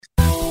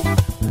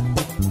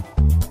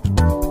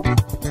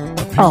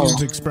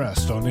opinions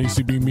expressed on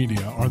ACB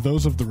Media are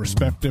those of the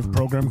respective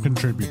program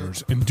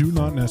contributors and do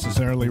not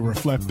necessarily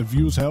reflect the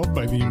views held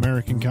by the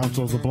American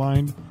Council of the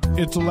Blind,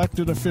 its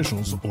elected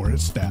officials, or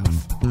its staff.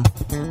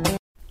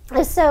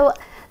 So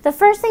the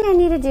first thing I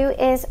need to do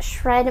is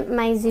shred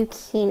my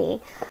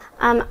zucchini.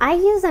 I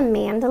use a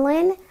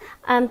mandolin,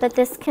 but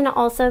this can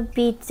also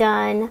be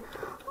done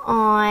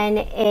on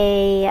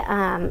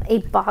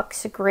a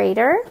box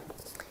grater.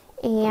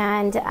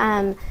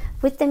 And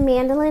with the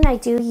mandolin, I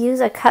do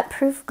use a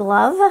cut-proof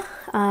glove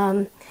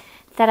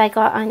that I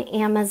got on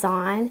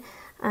Amazon.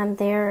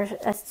 They're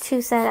a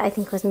two set, I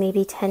think was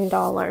maybe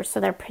 $10, so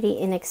they're pretty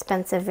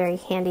inexpensive, very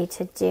handy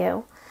to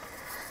do.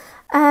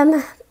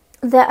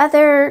 The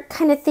other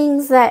kind of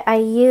things that I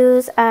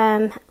use,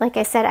 like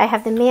I said, I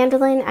have the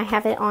mandolin. I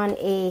have it on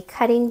a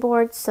cutting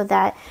board so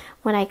that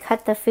when I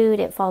cut the food,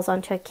 it falls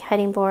onto a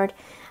cutting board.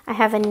 I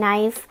have a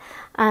knife.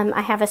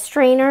 I have a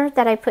strainer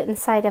that I put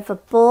inside of a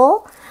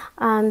bowl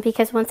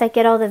because once I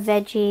get all the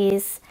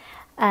veggies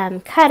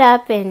cut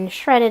up and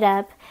shredded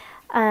up,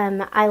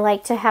 I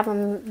like to have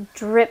them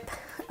drip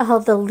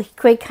all the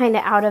liquid kind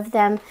of out of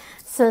them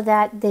so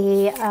that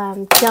they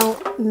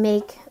don't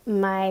make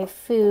my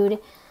food,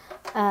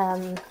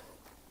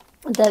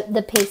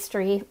 the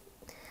pastry,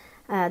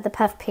 the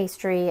puff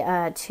pastry,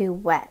 too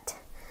wet.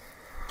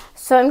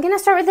 So I'm going to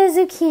start with the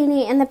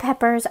zucchini and the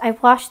peppers. I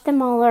washed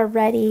them all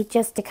already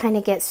just to kind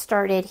of get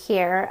started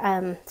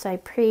here. So I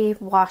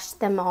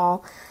pre-washed them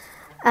all.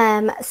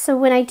 So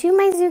when I do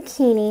my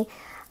zucchini,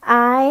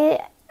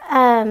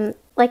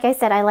 like I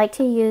said, I like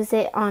to use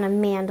it on a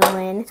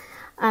mandolin.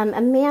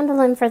 A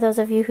mandolin, for those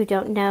of you who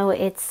don't know,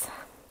 it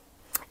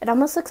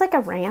almost looks like a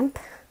ramp.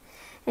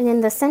 And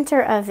in the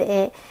center of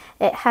it,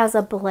 it has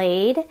a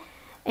blade.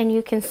 And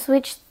you can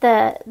switch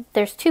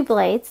there's two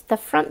blades. The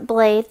front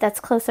blade that's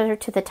closer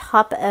to the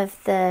top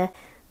of the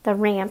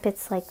ramp,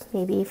 it's like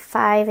maybe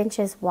 5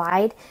 inches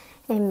wide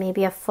and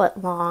maybe a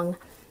foot long.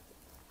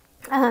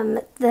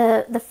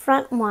 The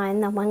front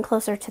one, the one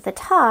closer to the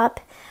top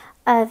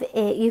of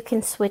it, you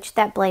can switch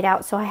that blade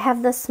out. So I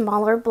have the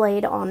smaller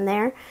blade on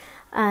there,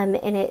 and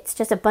it's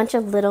just a bunch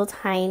of little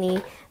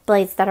tiny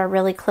blades that are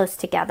really close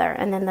together.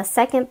 And then the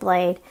second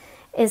blade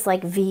is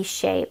like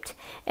V-shaped,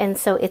 and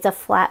so it's a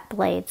flat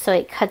blade, so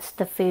it cuts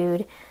the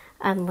food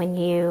when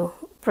you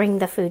bring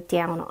the food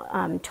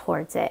down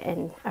towards it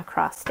and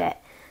across it.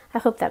 I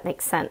hope that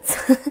makes sense.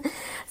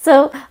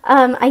 So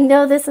I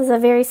know this is a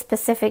very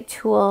specific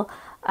tool,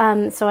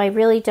 so I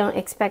really don't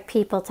expect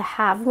people to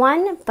have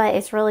one, but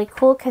it's really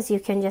cool because you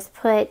can just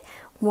put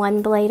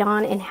one blade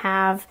on and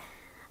have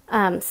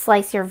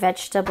slice your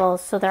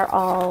vegetables so they're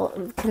all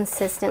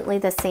consistently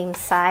the same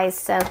size.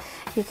 So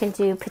you can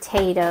do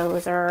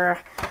potatoes or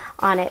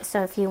on it.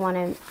 So if you want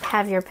to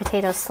have your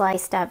potatoes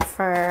sliced up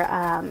for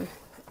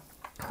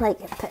like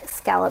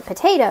scallop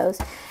potatoes,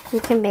 you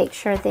can make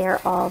sure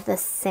they're all the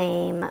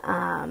same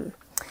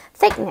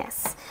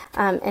thickness,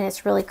 and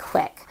it's really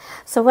quick.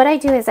 So what I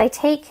do is I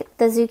take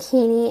the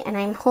zucchini and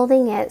I'm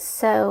holding it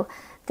so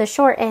the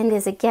short end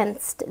is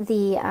against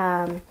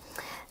the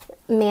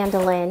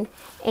mandolin,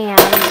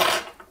 and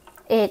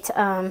it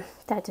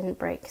that didn't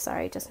break,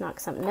 sorry, just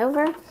knocked something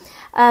over.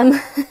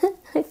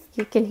 If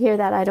you can hear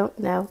that, I don't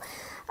know.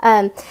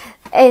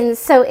 And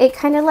so it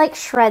kind of like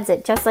shreds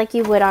it just like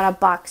you would on a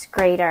box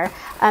grater,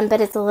 but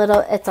it's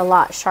a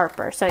lot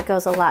sharper, so it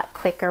goes a lot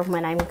quicker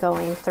when I'm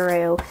going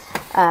through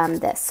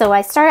this. So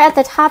I start at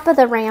the top of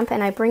the ramp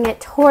and I bring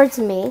it towards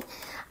me.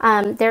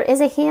 There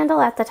is a handle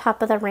at the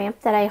top of the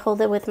ramp that I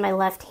hold it with my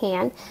left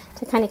hand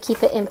to kind of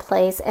keep it in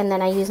place, and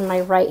then I use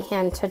my right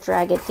hand to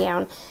drag it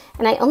down.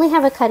 And I only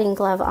have a cutting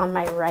glove on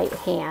my right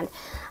hand,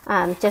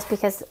 just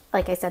because,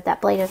 like I said, that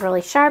blade is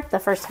really sharp. The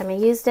first time I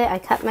used it, I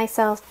cut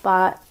myself,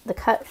 bought the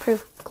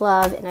cut-proof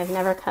glove, and I've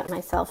never cut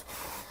myself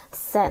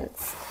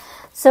since.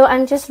 So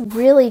I'm just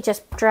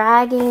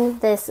dragging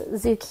this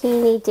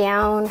zucchini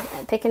down,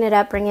 picking it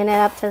up, bringing it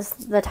up to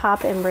the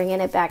top, and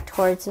bringing it back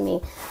towards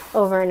me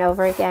over and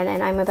over again.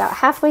 And I'm about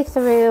halfway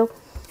through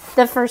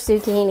the first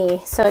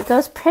zucchini, so it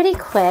goes pretty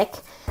quick.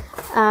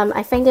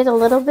 I find it a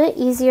little bit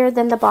easier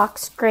than the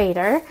box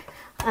grater,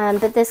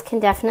 but this can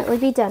definitely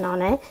be done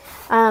on it.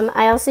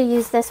 I also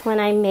use this when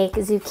I make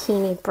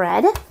zucchini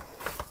bread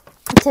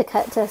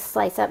to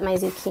slice up my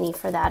zucchini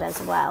for that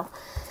as well.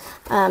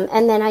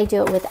 And then I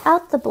do it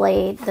without the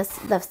blade,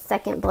 the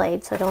second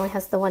blade, so it only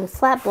has the one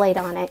flat blade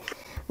on it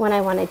when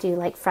I want to do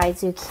like fried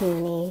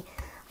zucchini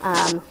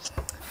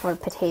or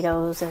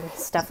potatoes and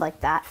stuff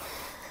like that.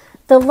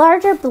 The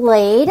larger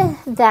blade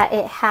that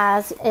it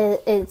has,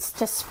 it's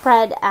just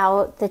spread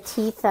out. The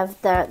teeth of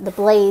the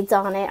blades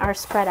on it are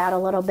spread out a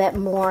little bit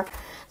more,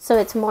 so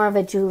it's more of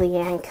a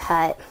julienne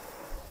cut.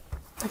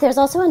 There's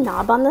also a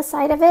knob on the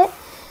side of it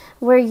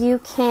where you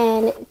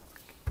can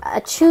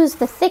choose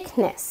the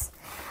thickness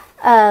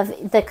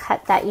of the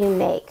cut that you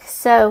make.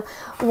 So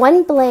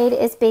one blade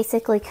is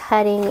basically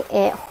cutting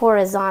it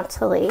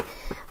horizontally,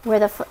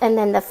 and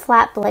then the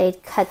flat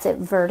blade cuts it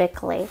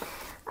vertically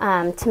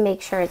to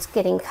make sure it's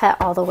getting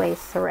cut all the way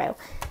through.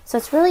 So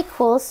it's really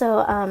cool.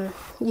 So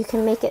you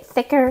can make it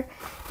thicker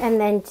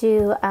and then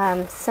do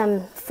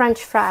some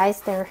French fries.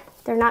 They're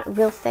not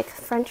real thick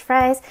French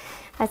fries.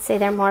 I'd say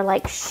they're more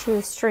like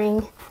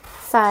shoestring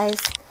size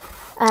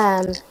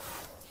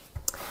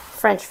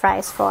French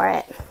fries for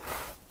it.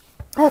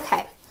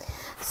 Okay,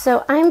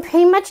 so I'm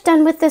pretty much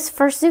done with this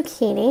first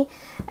zucchini,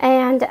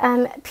 and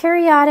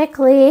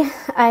periodically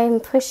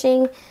I'm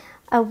pushing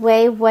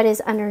away what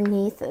is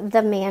underneath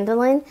the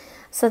mandolin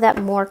so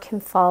that more can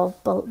fall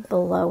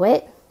below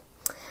it.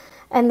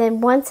 And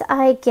then once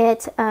I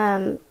get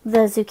the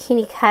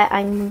zucchini cut,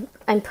 I'm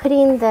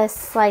putting the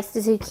sliced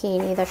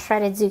zucchini, the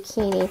shredded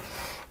zucchini,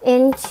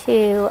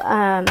 into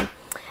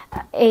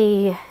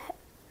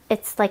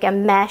it's like a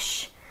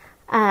mesh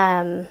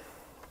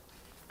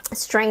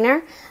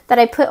strainer that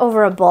I put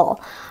over a bowl,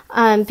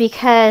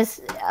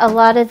 because a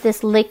lot of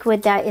this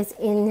liquid that is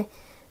in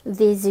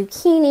the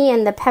zucchini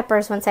and the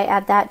peppers, once I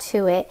add that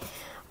to it,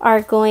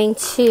 are going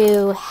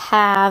to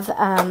have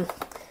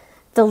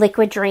the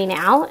liquid drain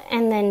out.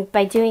 And then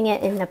by doing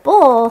it in the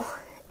bowl,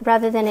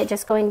 rather than it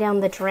just going down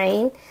the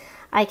drain,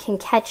 I can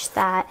catch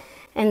that.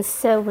 And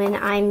so when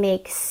I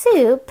make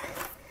soup,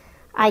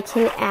 I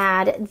can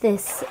add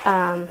this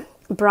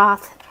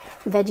broth,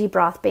 veggie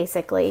broth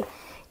basically,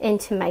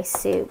 into my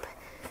soup.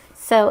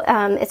 So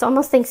it's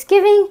almost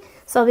Thanksgiving,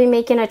 so I'll be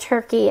making a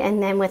turkey,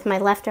 and then with my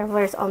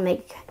leftovers I'll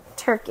make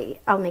turkey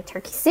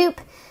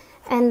soup,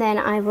 and then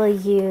I will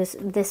use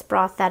this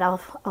broth that I'll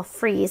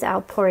freeze.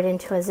 I'll pour it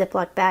into a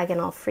Ziploc bag and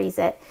I'll freeze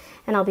it,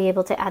 and I'll be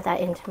able to add that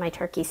into my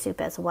turkey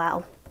soup as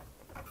well.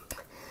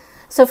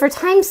 So for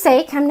time's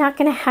sake, I'm not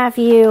going to have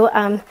you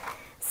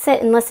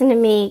sit and listen to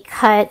me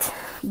cut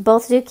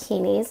both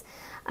zucchinis.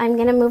 I'm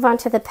going to move on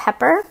to the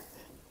pepper.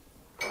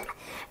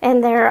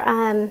 And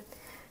they're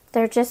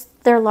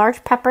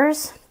large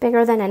peppers,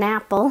 bigger than an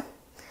apple.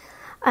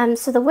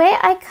 So the way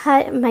I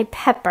cut my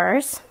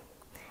peppers,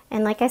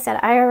 and like I said,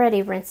 I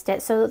already rinsed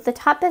it. So the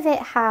top of it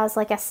has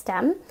like a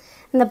stem,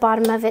 and the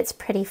bottom of it's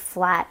pretty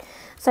flat.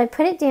 So I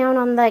put it down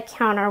on the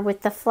counter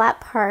with the flat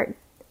part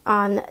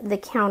on the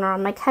counter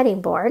on my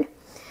cutting board.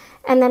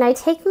 And then I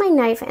take my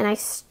knife and I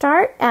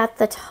start at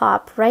the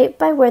top, right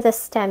by where the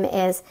stem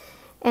is,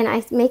 and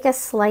I make a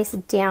slice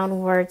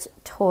downwards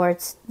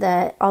towards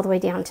all the way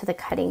down to the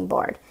cutting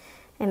board,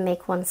 and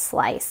make one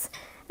slice.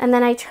 And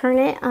then I turn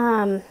it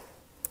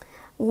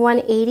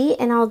 180,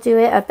 and I'll do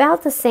it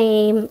about the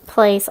same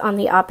place on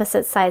the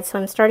opposite side. So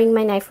I'm starting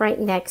my knife right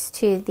next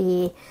to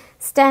the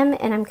stem,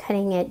 and I'm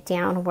cutting it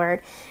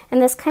downward.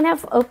 And this kind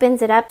of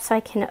opens it up so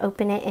I can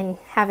open it and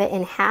have it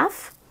in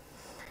half.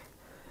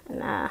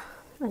 And I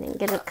didn't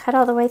get it cut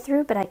all the way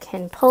through, but I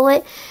can pull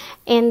it.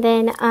 And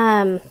then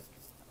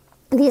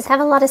these have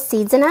a lot of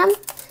seeds in them,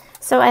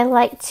 so I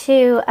like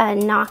to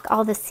knock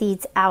all the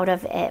seeds out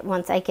of it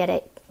once I get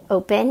it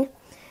open.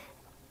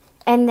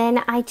 And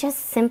then I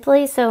just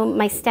simply, so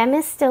my stem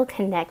is still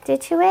connected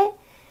to it,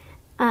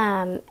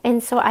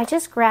 and so I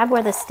just grab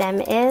where the stem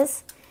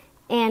is,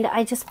 and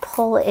I just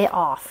pull it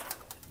off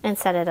and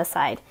set it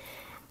aside.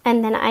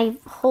 And then I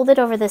hold it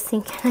over the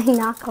sink and I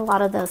knock a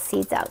lot of those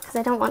seeds out because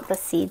I don't want the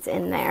seeds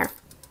in there.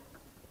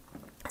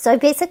 So I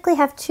basically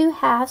have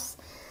 2/2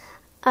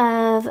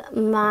 of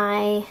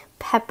my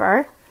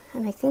pepper,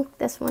 and I think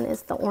this one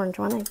is the orange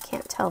one. I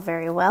can't tell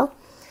very well.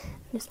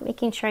 I'm just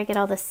making sure I get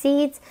all the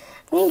seeds.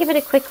 I'm going to give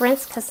it a quick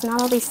rinse because not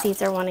all these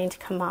seeds are wanting to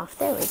come off.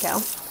 There we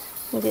go.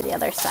 We'll do the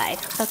other side.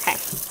 Okay,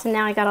 so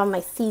now I got all my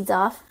seeds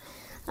off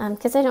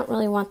because I don't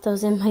really want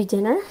those in my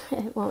dinner.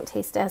 It won't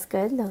taste as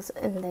good.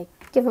 And they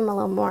give them a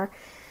little more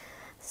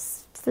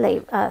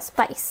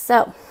spice.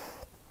 So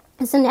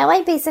now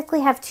I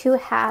basically have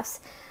 2/2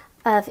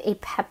 of a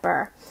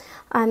pepper.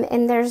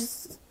 And they're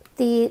kind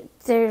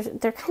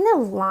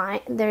of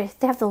they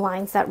have the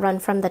lines that run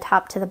from the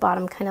top to the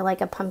bottom, kind of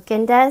like a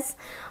pumpkin does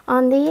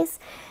on these.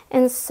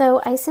 And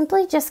so I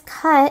simply just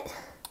cut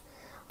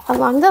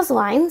along those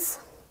lines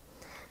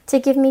to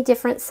give me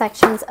different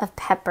sections of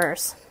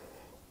peppers.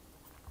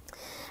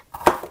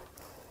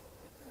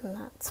 And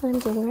that's what I'm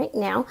doing right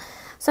now.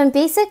 So I'm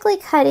basically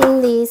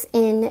cutting these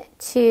I'm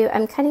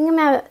cutting them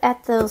out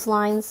at those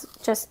lines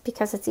just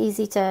because it's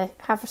easy to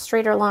have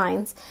straighter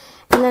lines.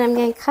 And then I'm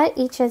going to cut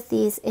each of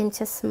these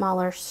into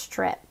smaller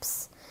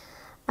strips.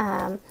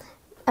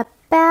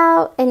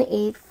 About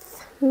 1/8,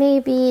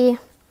 maybe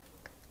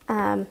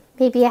a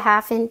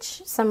 1/2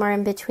 inch, somewhere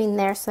in between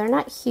there. So they're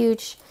not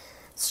huge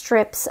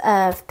strips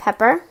of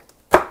pepper.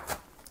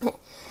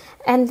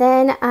 And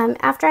then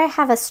after I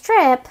have a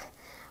strip,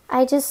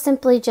 I just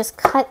simply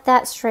cut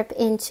that strip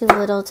into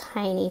little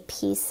tiny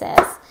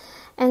pieces.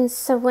 And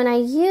so when I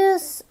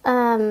use,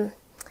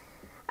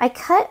 I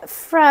cut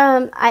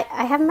from,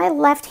 I have my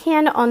left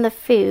hand on the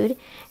food,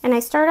 and I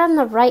start on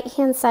the right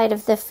hand side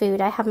of the food.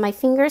 I have my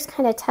fingers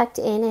kind of tucked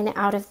in and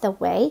out of the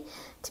way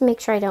to make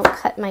sure I don't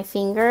cut my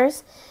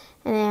fingers.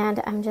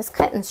 And I'm just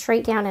cutting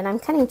straight down, and I'm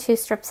cutting 2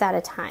 strips at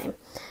a time.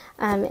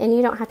 And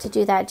you don't have to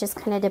do that. It just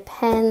kind of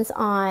depends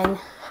on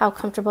how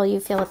comfortable you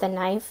feel with a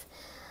knife.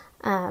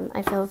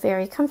 I feel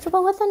very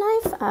comfortable with a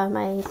knife.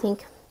 I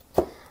think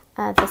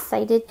The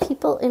sighted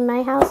people in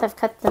my house have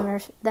cut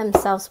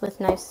themselves with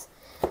knives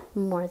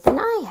more than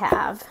I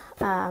have.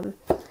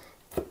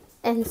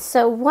 And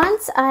so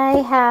once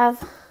I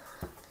have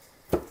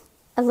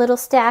a little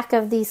stack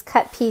of these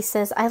cut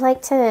pieces, I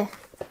like to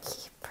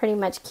pretty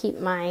much keep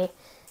my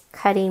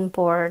cutting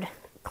board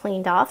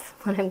cleaned off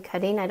when I'm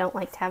cutting. I don't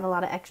like to have a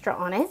lot of extra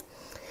on it.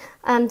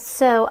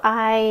 So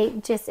I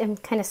just am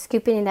kind of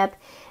scooping it up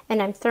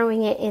and I'm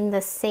throwing it in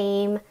the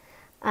same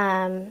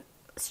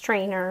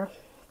strainer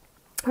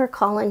or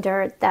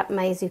colander that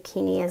my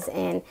zucchini is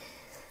in.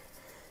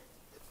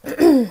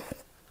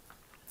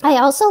 I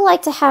also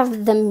like to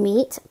have the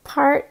meat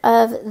part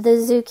of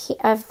the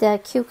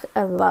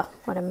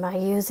what am I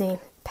using?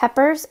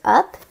 Peppers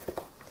up.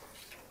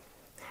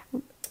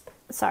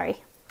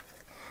 Sorry.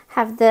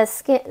 Have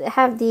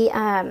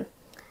the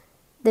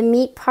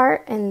meat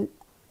part and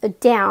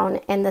down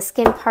and the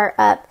skin part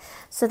up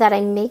so that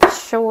I make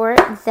sure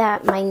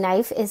that my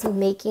knife is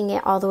making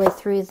it all the way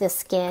through the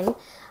skin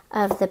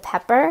of the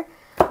pepper,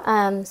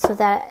 so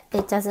that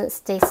it doesn't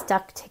stay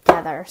stuck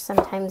together.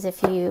 Sometimes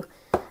if you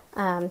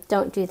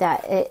don't do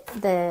that,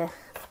 the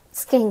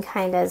skin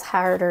kind of is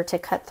harder to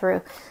cut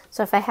through.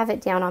 So if I have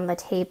it down on the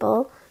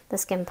table, the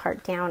skin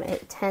part down,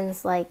 it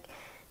tends like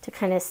to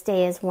kind of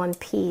stay as one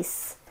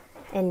piece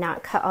and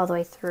not cut all the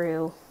way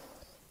through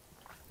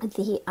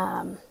the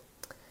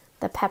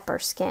pepper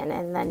skin,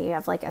 and then you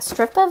have like a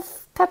strip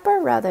of pepper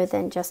rather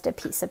than just a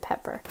piece of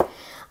pepper.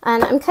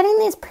 And I'm cutting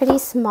these pretty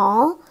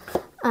small.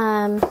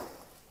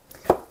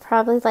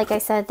 Probably, like I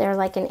said, they're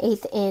like an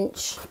 1/8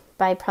 inch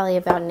by probably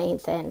about an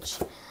 1/8 inch.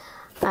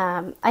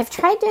 I've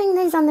tried doing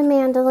these on the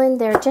mandolin.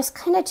 They're just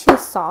kind of too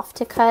soft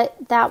to cut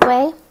that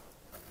way.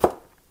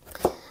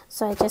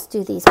 So I just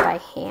do these by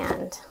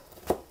hand.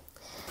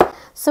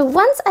 So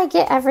once I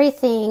get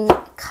everything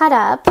cut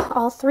up,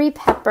 all 3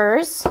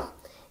 peppers,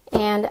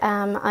 and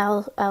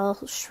I'll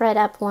shred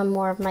up one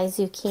more of my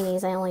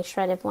zucchinis. I only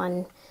shredded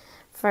one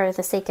for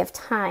the sake of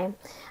time.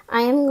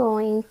 I am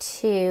going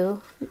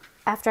to,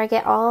 after I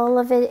get all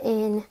of it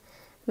in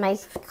my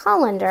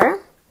colander,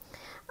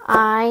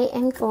 I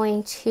am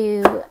going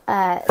to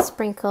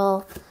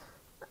sprinkle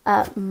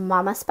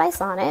mama spice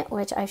on it,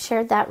 which I've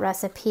shared that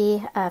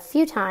recipe a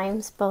few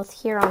times,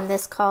 both here on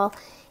this call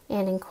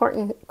and in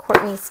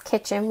Courtney's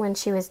kitchen when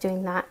she was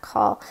doing that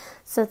call.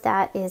 So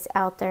that is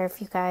out there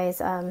if you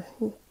guys,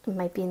 it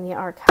might be in the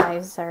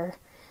archives, or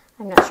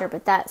I'm not sure,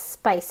 but that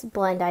spice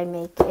blend I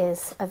make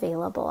is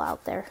available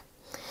out there.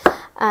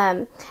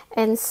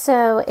 And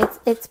so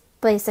it's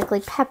basically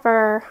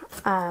pepper,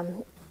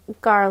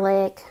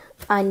 garlic,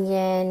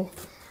 onion,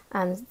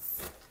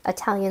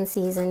 Italian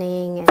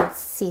seasoning, and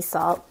sea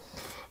salt.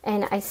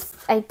 And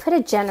I put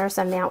a generous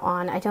amount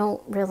on. I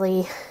don't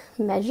really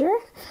measure.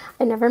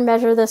 I never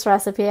measure this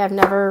recipe. I've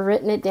never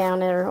written it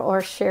down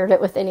or shared it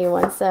with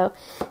anyone. So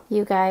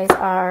you guys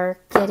are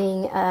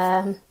getting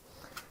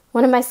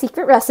one of my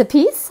secret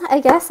recipes, I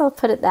guess I'll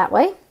put it that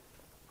way.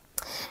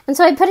 And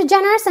so I put a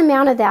generous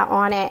amount of that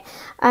on it.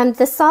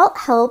 The salt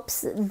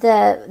helps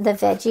the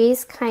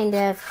veggies kind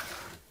of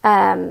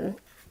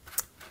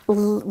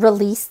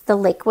release the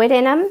liquid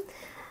in them.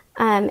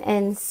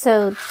 And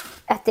so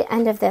at the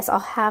end of this, I'll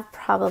have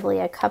probably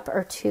a cup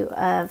or 2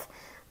 of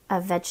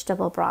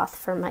vegetable broth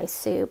for my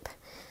soup.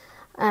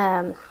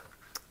 Yeah,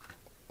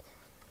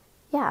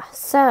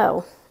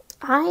 so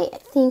I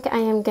think I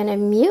am going to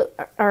mute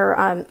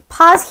or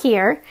pause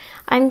here.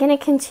 I'm going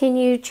to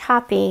continue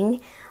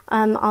chopping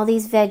all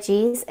these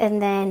veggies, and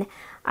then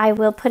I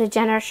will put a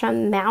generous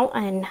amount,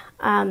 and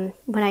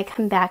when I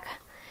come back,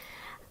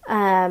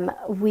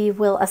 we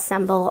will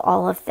assemble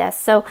all of this.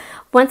 So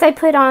once I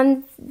put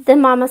on the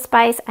mama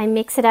spice, I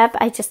mix it up.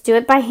 I just do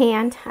it by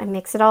hand. I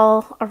mix it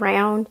all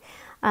around.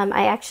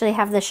 I actually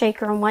have the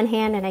shaker in one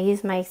hand, and I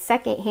use my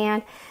second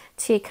hand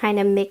to kind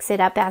of mix it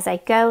up as I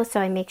go, so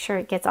I make sure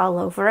it gets all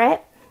over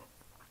it.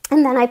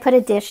 And then I put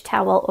a dish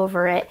towel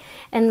over it,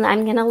 and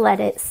I'm going to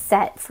let it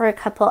set for a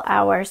couple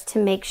hours to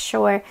make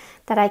sure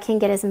that I can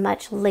get as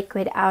much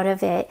liquid out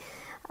of it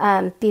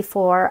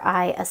before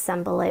I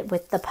assemble it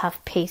with the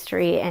puff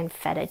pastry and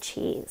feta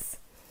cheese.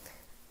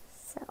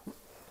 So.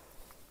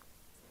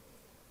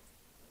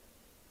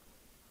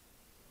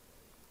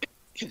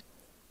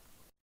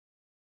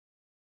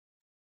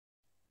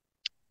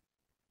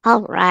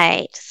 All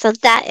right, so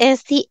that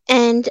is the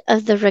end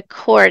of the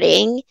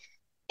recording.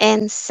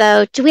 And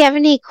so do we have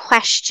any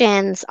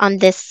questions on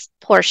this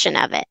portion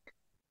of it?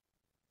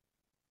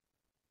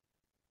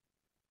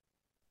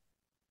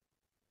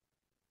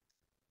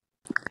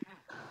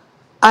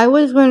 I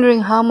was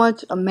wondering how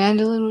much a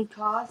mandolin would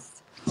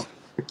cost.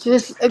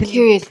 Just a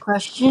curious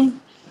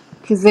question,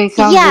 because they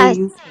sound very Yes.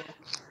 useful.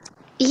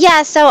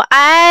 Yeah, so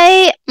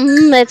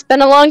it's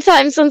been a long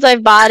time since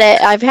I've bought it.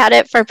 I've had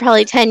it for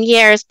probably 10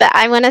 years, but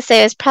I want to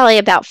say it was probably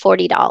about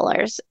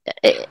 $40,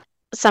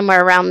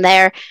 somewhere around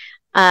there.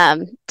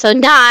 So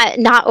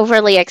not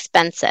overly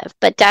expensive,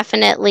 but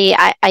definitely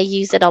I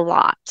use it a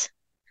lot.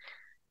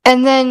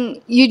 And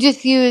then you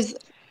just use,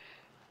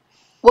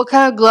 what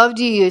kind of glove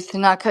do you use to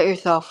not cut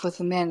yourself with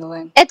a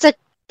mandolin?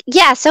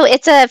 Yeah, so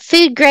it's a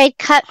food grade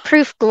cut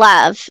proof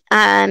glove.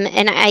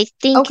 And I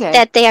think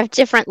that they have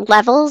different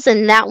levels,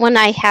 and that one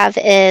I have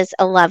is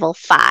a level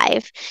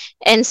 5.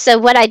 And so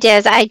what I did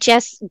is I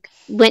just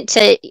went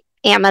to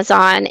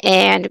Amazon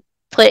and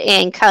put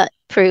in cut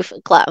proof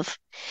glove.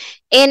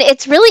 And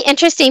it's really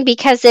interesting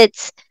because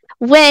it's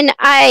when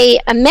I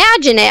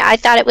imagine it, I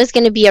thought it was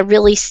going to be a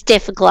really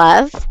stiff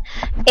glove,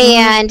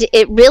 and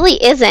it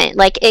really isn't.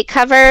 Like, it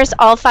covers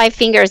all 5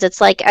 fingers. It's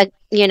like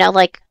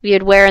like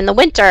you'd wear in the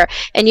winter,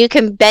 and you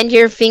can bend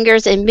your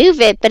fingers and move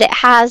it, but it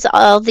has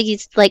all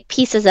these like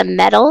pieces of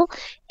metal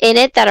in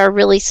it that are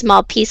really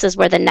small pieces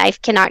where the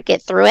knife cannot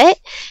get through it.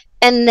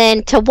 And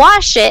then to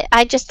wash it,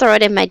 I just throw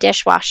it in my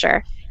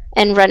dishwasher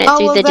and run it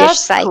through the dish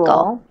cycle.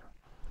 Cool.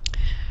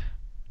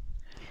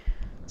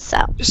 So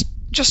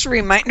just a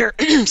reminder,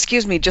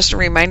 excuse me, just a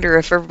reminder,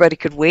 if everybody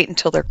could wait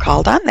until they're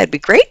called on, that'd be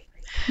great.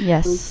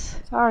 Yes.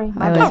 Sorry,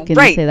 I was going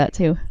to say that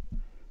too.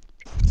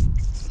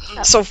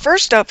 So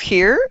first up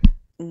here,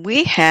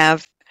 we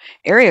have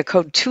area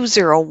code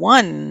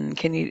 201.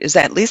 Is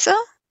that Lisa?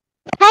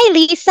 Hi,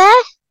 Lisa.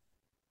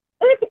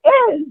 It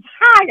is.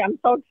 Hi, I'm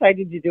so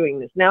excited you're doing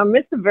this. Now, I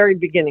missed the very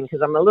beginning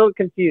because I'm a little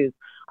confused.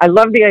 I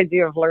love the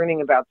idea of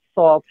learning about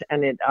salt,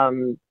 and it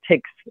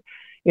takes,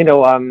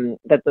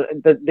 that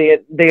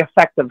the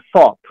effect of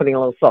salt, putting a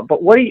little salt.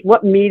 But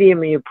what medium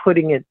are you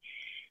putting it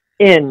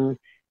in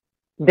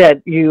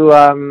that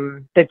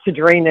to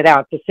drain it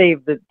out to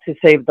save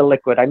the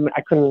liquid?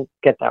 I couldn't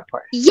get that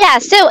part. Yeah,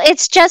 so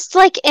it's just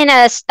like in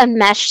a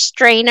mesh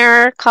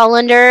strainer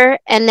colander,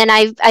 and then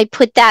I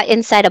put that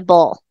inside a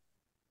bowl.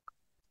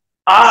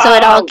 So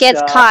it all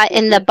gets caught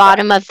in the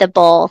bottom of the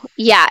bowl.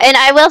 Yeah, and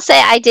I will say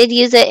I did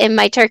use it in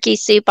my turkey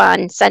soup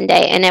on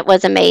Sunday, and it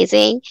was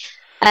amazing.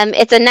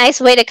 It's a nice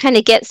way to kind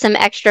of get some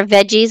extra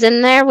veggies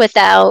in there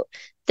without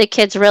the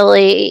kids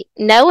really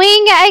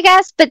knowing, I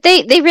guess. But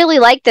they really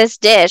like this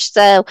dish,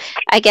 so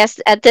I guess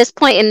at this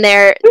point in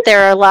they're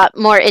a lot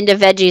more into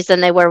veggies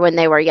than they were when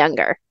they were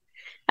younger.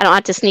 I don't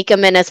have to sneak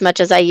them in as much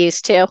as I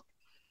used to.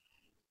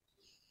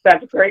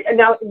 That's great. And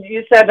now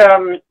you said,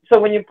 so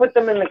when you put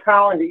them in the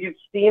colander, you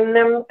steam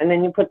them, and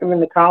then you put them in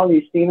the colander,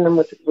 you steam them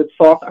with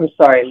salt? I'm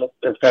sorry.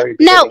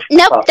 Nope,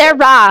 they're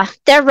raw.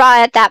 They're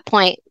raw at that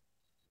point.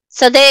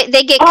 So they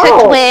get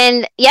cooked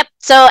when,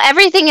 so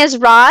everything is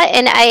raw,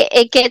 and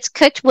it gets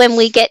cooked when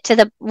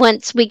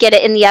once we get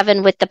it in the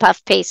oven with the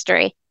puff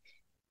pastry.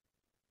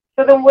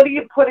 So then what are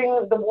you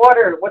putting the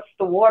water? What's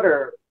the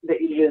water that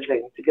you're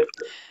using to get,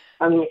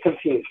 I'm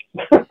confused.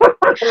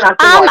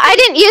 I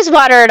didn't use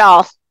water at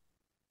all.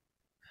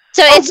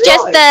 So it's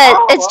really?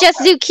 Just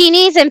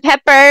zucchinis and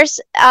peppers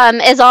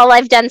is all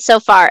I've done so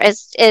far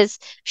is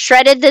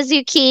shredded the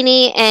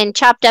zucchini and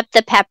chopped up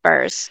the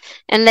peppers,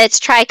 and that's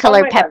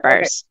tricolor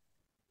peppers.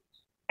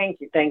 Okay.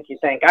 Thank you.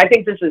 I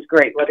think this is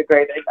great. What a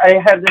great!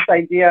 I have this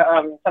idea.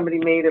 Somebody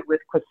made it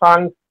with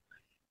croissants,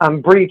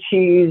 brie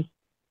cheese,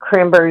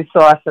 cranberry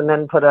sauce, and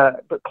then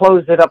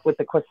closed it up with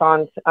the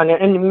croissants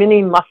in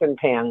mini muffin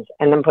pans,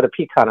 and then put a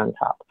pecan on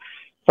top.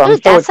 So I'm so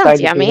that excited.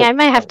 Sounds yummy. I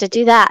might have to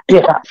do that.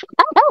 Yeah,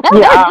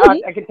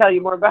 I can tell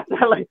you more about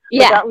that.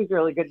 That was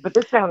really good. But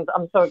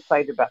I'm so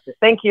excited about this.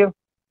 Thank you.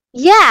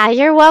 Yeah,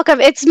 you're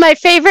welcome. It's my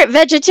favorite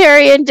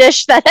vegetarian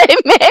dish that I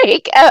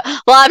make.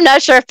 Well, I'm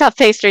not sure if puff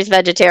pastry is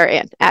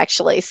vegetarian,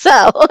 actually.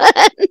 So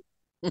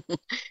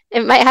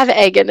it might have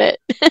egg in it.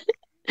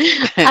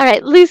 All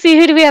right, Lucy,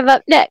 who do we have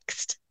up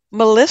next?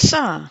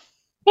 Melissa.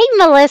 Hey,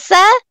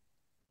 Melissa.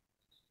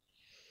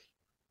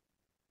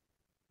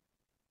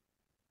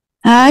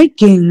 Hi,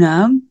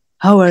 Kingdom.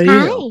 How are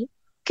you?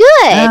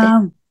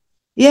 Good.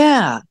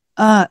 Yeah.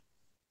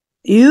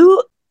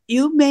 You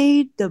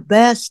made the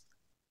best.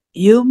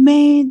 You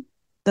made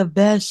the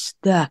best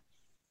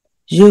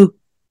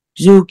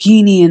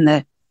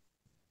zucchini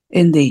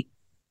in the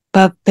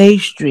puff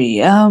pastry.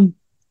 How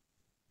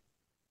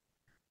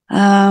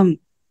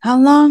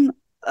long?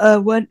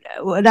 What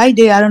I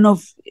did? I don't know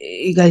if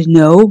you guys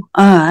know.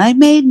 I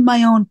made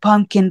my own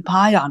pumpkin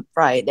pie on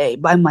Friday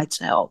by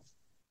myself.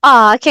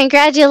 Aw,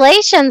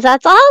 congratulations.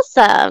 That's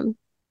awesome.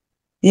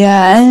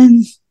 Yeah,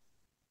 and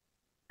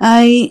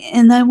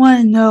I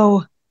want to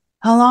know,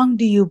 how long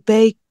do you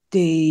bake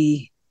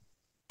the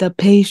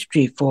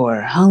pastry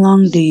for? How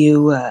long do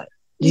you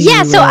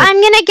so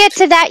I'm going to get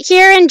to that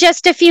here in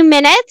just a few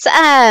minutes.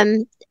 But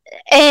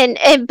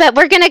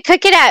we're going to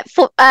cook it at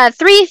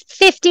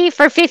 350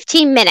 for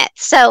 15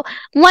 minutes. So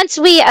once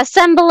we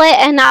assemble it,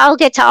 and I'll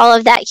get to all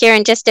of that here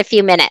in just a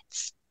few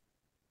minutes.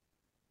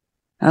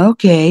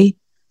 Okay.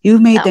 You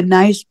made a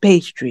nice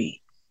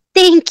pastry.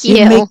 Thank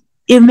you.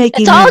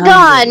 It's all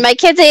gone. My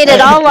kids ate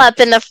it all up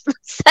in the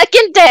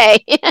second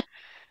day.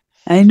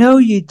 I know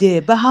you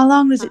did, but how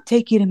long does it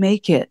take you to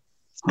make it?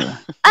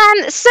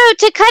 So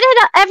to cut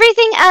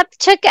everything up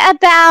took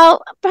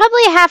about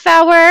probably a half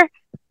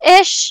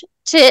hour-ish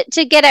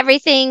to get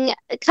everything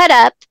cut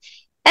up.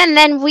 And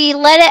then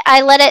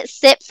I let it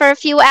sit for a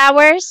few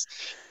hours.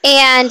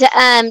 and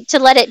to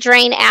let it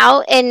drain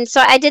out. And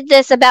so I did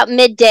this about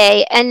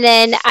midday, and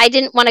then I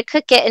didn't want to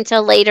cook it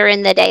until later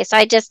in the day, so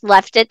I just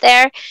left it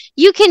there.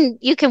 You can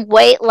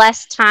wait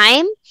less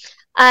time,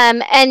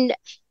 and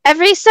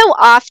every so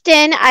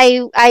often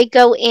I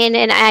go in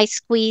and I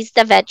squeeze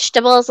the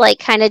vegetables, like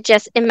kind of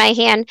just in my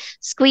hand,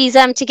 squeeze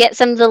them to get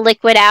some of the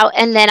liquid out,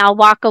 and then I'll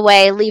walk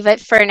away, leave it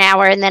for an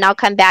hour, and then I'll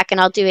come back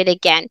and I'll do it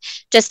again,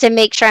 just to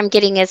make sure I'm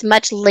getting as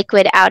much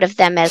liquid out of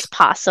them as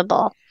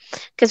possible,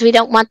 because we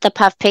don't want the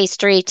puff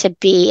pastry to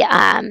be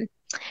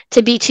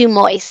too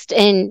moist,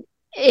 and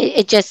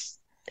it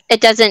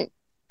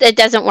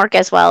doesn't work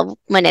as well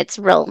when it's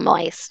real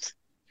moist.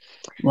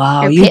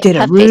 Wow, Or you did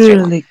a puff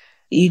pastry.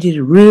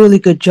 really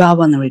good job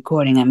on the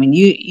recording. I mean,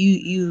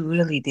 you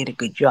really did a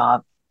good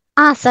job.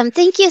 Awesome.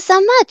 Thank you so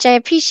much. I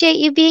appreciate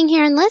you being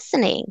here and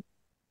listening.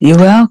 You're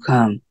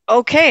welcome.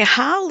 Okay,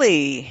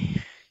 Holly.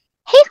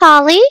 Hey,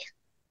 Holly.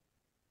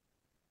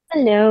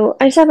 Hello.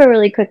 I just have a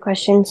really quick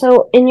question.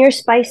 So, in your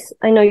spice,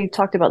 I know you've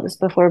talked about this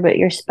before, but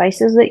your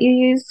spices that you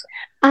use,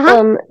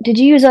 did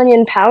you use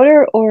onion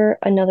powder or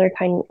another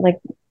kind, like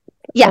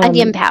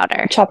onion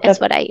powder. chopped That's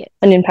up what I use.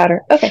 onion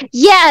powder? Okay.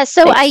 Yeah,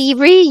 so Thanks. I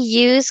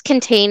reuse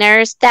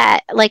containers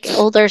like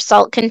older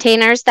salt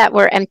containers that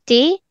were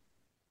empty.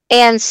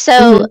 And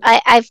so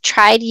I've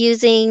tried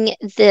using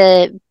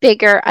the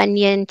bigger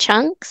onion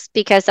chunks,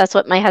 because that's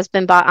what my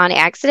husband bought on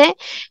accident,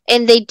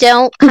 and they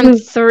don't come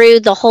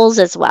through the holes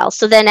as well.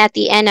 So then at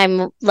the end,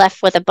 I'm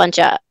left with a bunch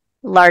of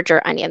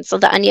larger onions. So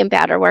the onion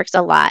powder works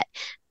a lot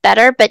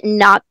better, but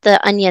not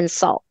the onion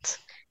salt,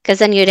 because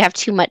then you'd have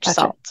too much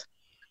salt.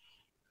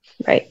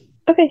 Right.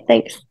 Okay,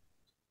 thanks.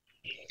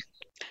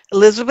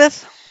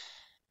 Elizabeth?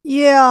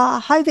 Yeah,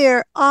 hi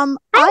there.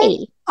 Hi.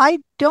 I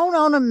don't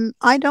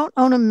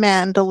own a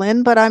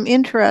mandolin, but I'm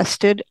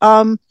interested.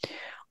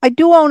 I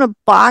do own a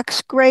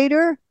box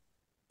grater.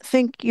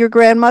 Think your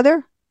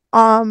grandmother.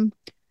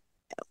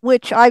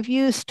 Which I've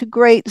used to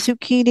grate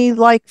zucchini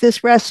like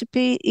this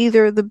recipe,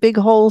 either the big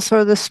holes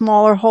or the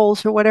smaller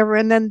holes or whatever,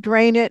 and then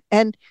drain it.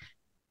 And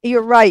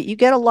you're right, you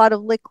get a lot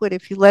of liquid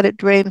if you let it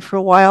drain for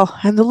a while.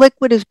 And the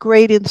liquid is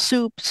great in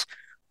soups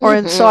or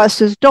in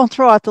sauces. Don't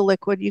throw out the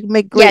liquid. You can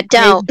make great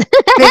don't.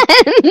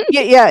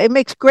 it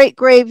makes great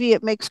gravy.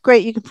 It makes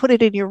great. You can put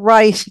it in your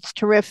rice. It's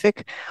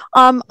terrific.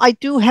 I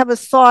do have a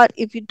thought.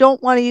 If you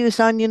don't want to use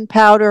onion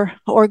powder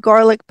or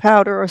garlic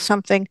powder or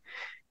something,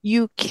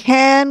 you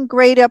can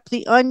grate up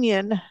the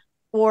onion,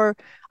 or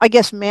I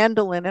guess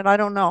mandolin it, I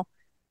don't know,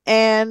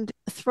 and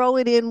throw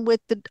it in with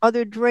the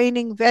other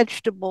draining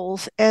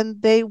vegetables, and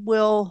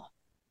you'll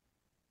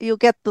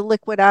get the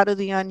liquid out of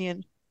the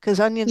onion, because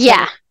onions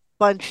have a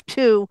bunch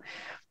too,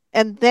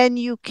 and then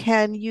you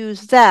can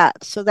use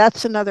that. So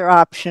that's another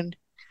option.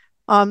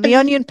 The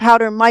onion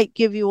powder might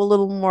give you a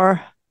little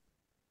more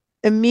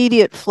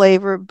immediate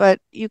flavor, but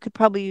you could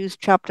probably use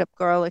chopped up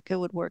garlic. It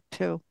would work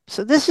too.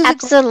 So this is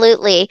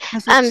absolutely.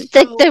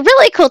 The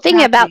really cool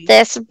thing about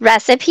this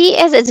recipe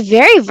is it's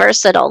very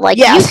versatile. Like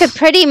you could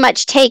pretty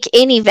much take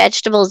any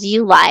vegetables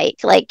you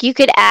like. Like you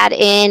could add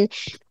in,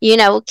 you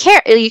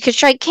could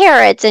try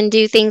carrots and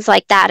do things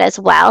like that as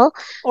well.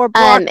 Or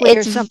broccoli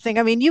or something.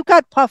 I mean, you've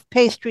got puff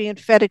pastry and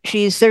feta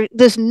cheese.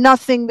 There's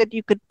nothing that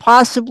you could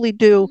possibly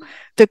do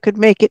that could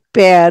make it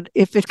bad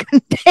if it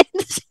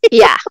contains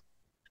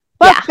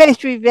puff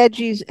pastry,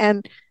 veggies,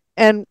 and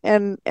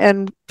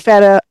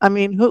feta. I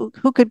mean, who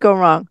could go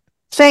wrong?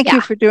 Thank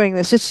you for doing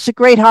this. This is a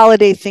great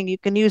holiday thing. You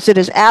can use it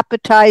as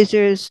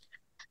appetizers.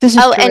 This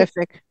is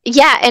terrific.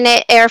 And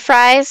it air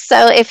fries.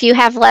 So if you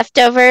have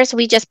leftovers,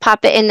 we just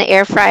pop it in the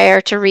air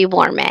fryer to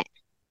rewarm it.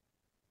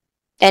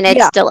 And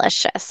it's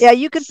delicious. Yeah,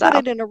 you can put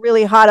it in a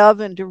really hot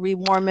oven to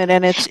rewarm it,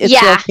 and it's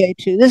okay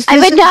too. I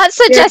would not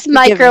suggest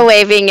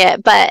microwaving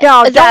it, but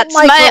that's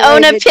my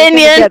own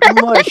opinion.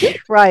 Mush,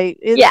 right?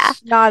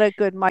 It's not a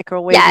good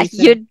microwave.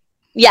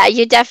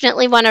 You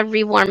definitely want to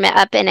rewarm it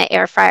up in an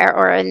air fryer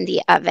or in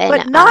the oven.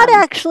 But not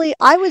actually.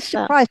 I was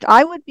surprised.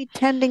 I would be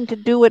tending to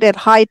do it at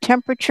high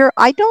temperature.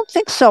 I don't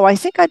think so. I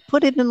think I'd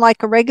put it in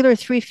like a regular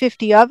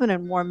 350 oven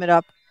and warm it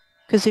up,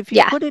 because if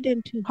you put it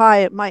in too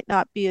high, it might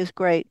not be as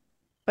great.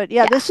 But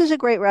this is a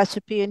great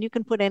recipe, and you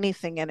can put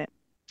anything in it.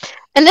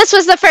 And this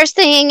was the first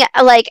thing,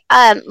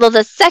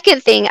 the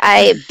second thing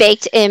I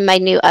baked in my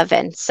new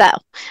oven. So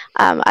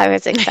I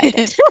was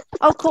excited.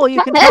 Oh, cool.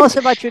 You can tell us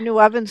about your new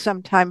oven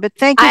sometime. But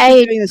thank you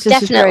for doing this.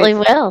 This definitely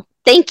will.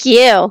 Thank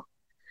you.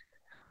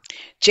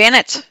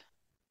 Janet.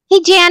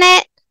 Hey,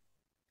 Janet.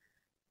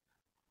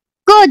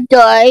 Good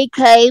day,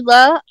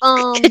 Kayla.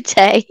 Good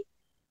day.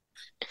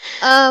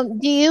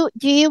 Do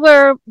you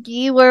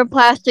wear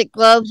plastic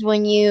gloves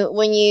when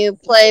you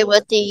play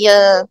with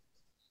the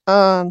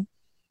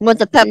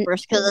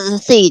peppers because of the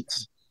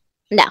seeds?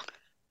 No,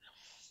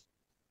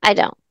 I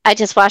don't. I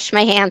just wash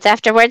my hands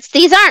afterwards.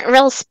 These aren't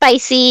real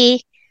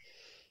spicy.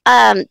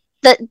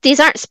 These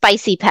aren't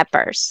spicy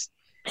peppers.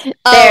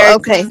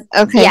 Okay.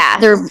 Yeah,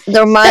 they're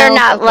mild. They're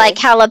not like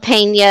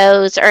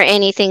jalapenos or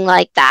anything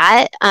like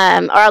that.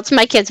 Or else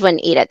my kids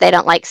wouldn't eat it. They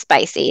don't like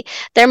spicy.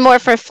 They're more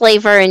for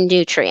flavor and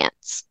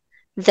nutrients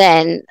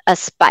than a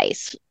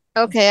spice.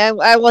 Okay,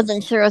 I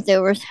wasn't sure if they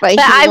were spicy.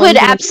 But I would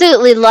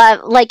absolutely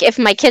love, like, if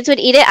my kids would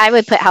eat it, I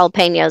would put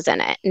jalapenos in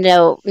it.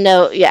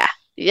 No, yeah,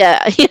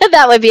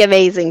 that would be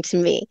amazing to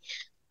me.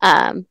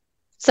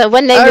 So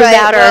when they move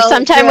out, or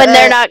sometime when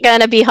they're not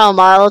going to be home,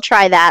 I'll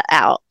try that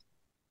out.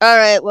 All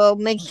right, well,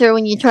 make sure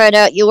when you try it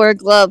out, you wear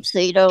gloves so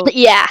you don't.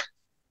 Yeah.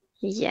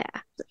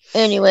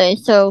 Anyway,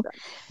 so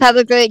have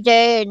a great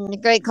day and a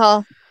great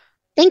call.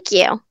 Thank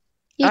you.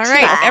 You All too.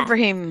 right,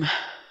 Ibrahim.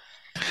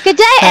 Good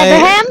day,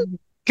 Abraham.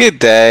 Good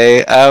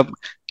day.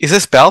 Is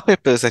this bell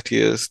peppers that you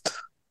used?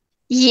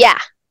 Yeah.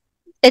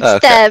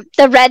 It's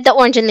the red, the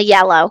orange, and the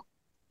yellow.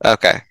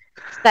 Okay.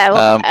 So,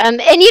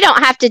 and you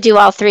don't have to do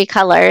all three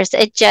colors.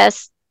 It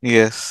just...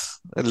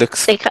 Yes, it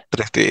looks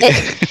pretty.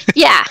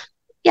 Yeah.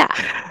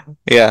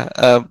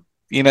 Yeah.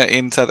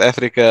 In South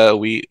Africa,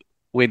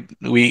 when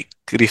we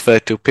refer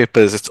to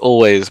peppers, it's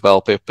always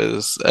bell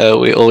peppers.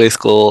 We always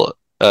call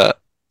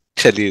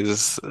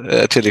chilies,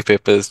 chili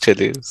peppers,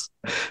 chilies.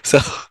 So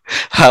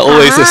I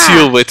always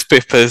assume it's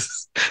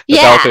peppers,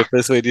 bell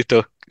peppers when you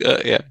talk.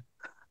 Yeah.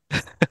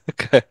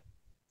 Okay.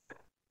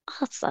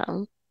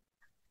 Awesome.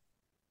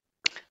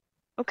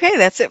 Okay,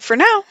 that's it for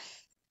now.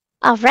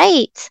 All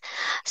right.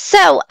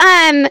 So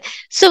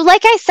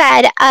like I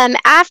said,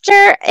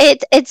 after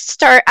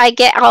I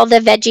get all the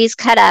veggies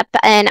cut up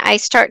and I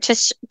start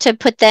to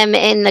put them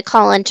in the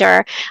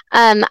colander.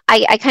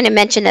 I kind of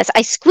mentioned this.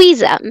 I squeeze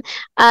them.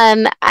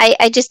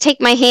 I just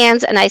take my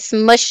hands and I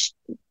smush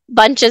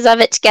bunches of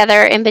it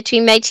together in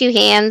between my two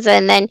hands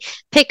and then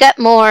pick up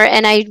more,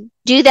 and I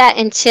do that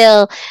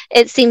until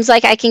it seems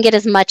like I can get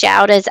as much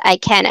out as I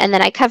can, and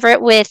then I cover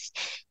it with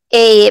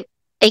a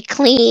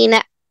clean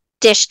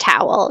dish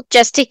towel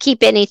just to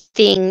keep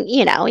anything,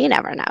 you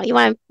never know. You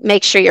want to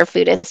make sure your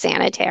food is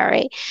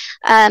sanitary.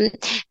 And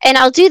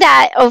I'll do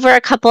that over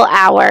a couple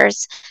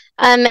hours.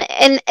 And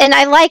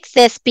I like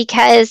this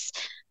because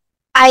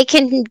I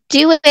can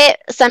do it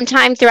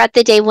sometime throughout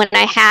the day when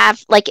I have,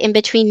 like, in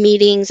between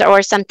meetings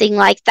or something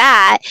like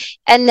that.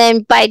 And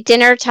then by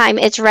dinner time,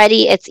 it's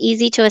ready. It's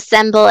easy to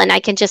assemble, and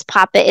I can just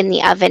pop it in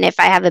the oven if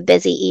I have a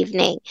busy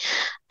evening.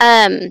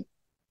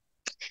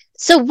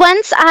 So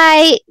once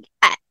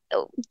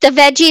the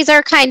veggies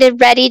are kind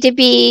of ready to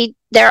be,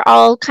 they're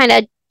all kind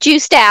of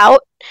juiced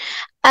out.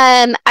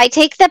 I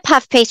take the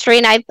puff pastry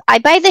and I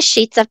buy the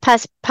sheets of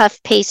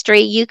puff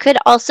pastry. You could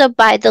also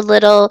buy they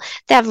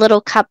have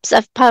little cups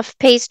of puff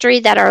pastry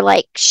that are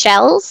like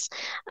shells.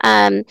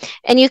 And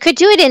you could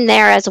do it in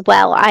there as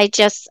well.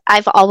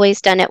 I've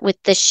always done it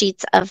with the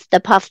sheets of the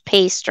puff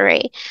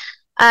pastry.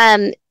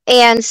 And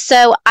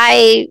so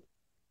I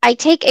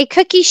take a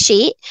cookie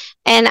sheet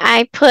and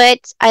I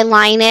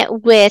line it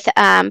with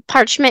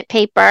parchment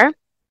paper.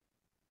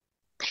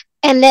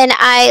 And then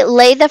I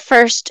lay the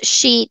first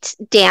sheet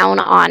down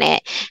on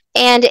it.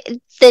 And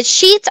the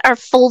sheets are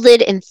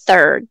folded in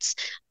thirds.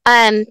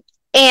 And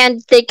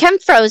they come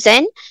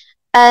frozen.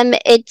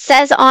 It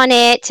says on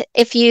it,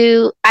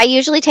 I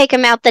usually take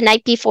them out the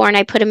night before and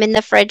I put them in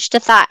the fridge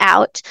to thaw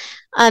out.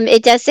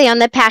 It does say on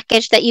the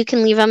package that you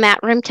can leave them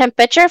at room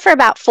temperature for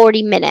about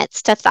 40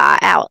 minutes to thaw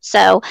out.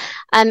 So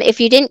if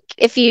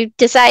you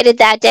decided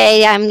that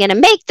day I'm going to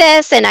make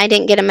this and I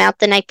didn't get them out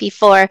the night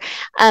before,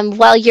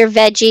 while your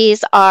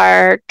veggies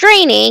are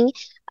draining,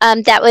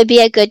 that would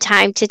be a good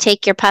time to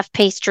take your puff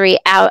pastry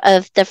out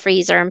of the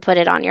freezer and put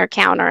it on your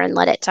counter and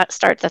let it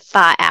start to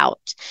thaw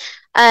out.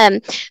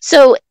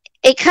 So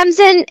it comes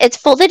in, it's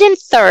folded in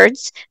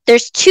thirds.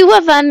 There's 2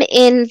 of them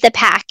in the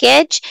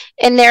package,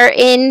 and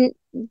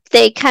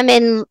they come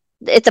in,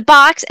 it's a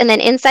box, and then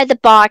inside the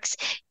box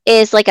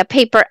is like a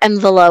paper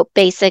envelope,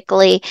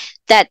 basically,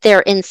 that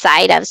they're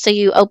inside of. So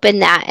you open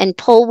that and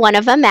pull one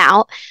of them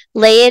out,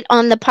 lay it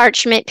on the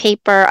parchment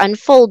paper,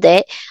 unfold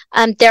it.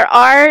 There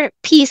are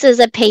pieces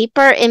of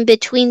paper in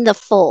between the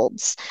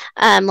folds,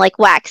 like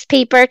wax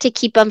paper, to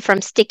keep them from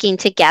sticking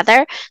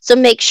together. So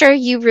make sure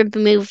you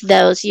remove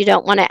those. You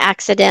don't want to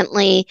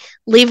accidentally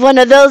leave one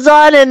of those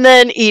on and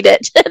then eat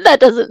it. That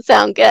doesn't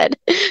sound good.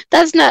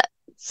 That's not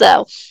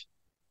so.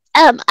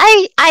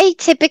 I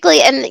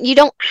typically, and you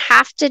don't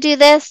have to do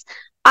this,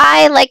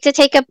 I like to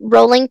take a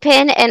rolling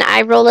pin and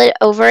I roll it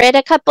over it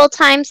a couple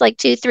times, like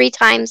 2-3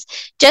 times,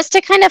 just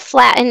to kind of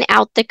flatten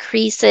out the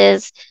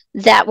creases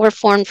that were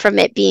formed from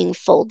it being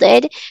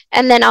folded.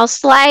 And then I'll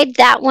slide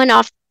that one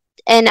off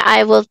and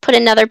I will put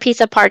another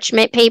piece of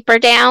parchment paper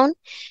down,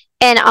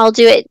 and I'll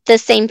do it the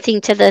same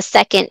thing to the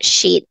second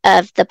sheet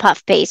of the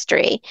puff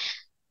pastry.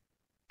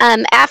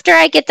 After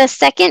I get the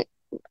second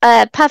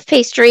puff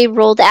pastry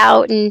rolled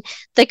out and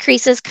the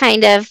creases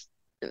kind of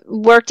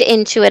worked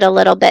into it a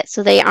little bit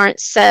so they aren't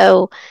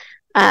so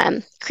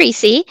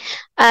creasy,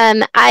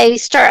 I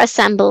start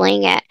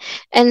assembling it.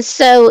 And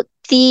so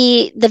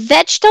the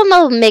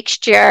vegetable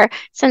mixture,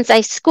 since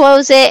I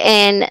squoze it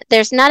and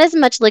there's not as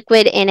much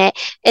liquid in it,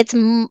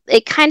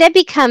 it kind of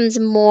becomes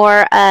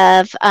more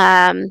of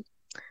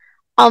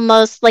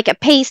almost like a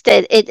paste.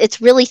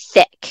 It's really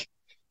thick.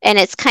 and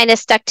it's kind of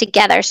stuck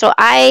together. So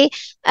I,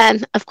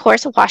 of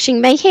course,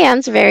 washing my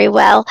hands very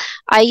well,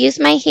 I use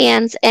my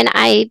hands and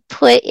I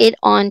put it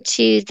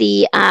onto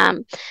the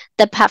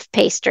puff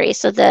pastry,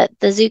 so the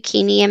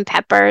zucchini and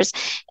peppers,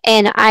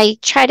 and I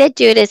try to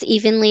do it as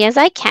evenly as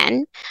I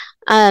can,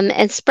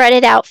 and spread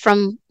it out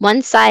from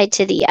one side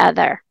to the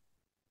other.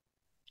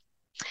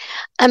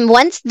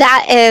 Once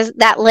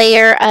that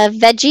layer of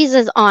veggies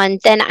is on,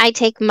 then I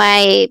take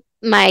my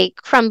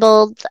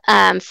crumbled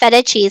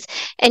feta cheese,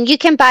 and you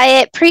can buy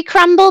it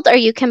pre-crumbled or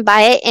you can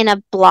buy it in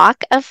a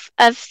block of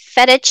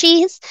feta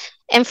cheese.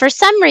 And for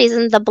some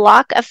reason, the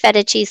block of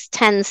feta cheese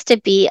tends to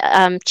be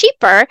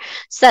cheaper.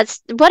 So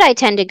that's what I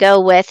tend to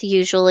go with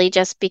usually,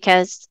 just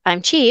because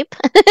I'm cheap.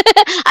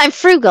 I'm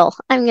frugal.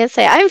 I'm going to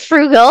say I'm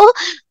frugal.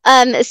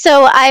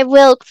 So I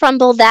will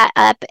crumble that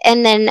up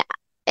and then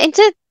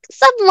into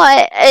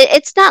somewhat,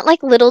 it's not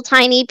like little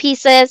tiny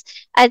pieces.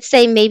 I'd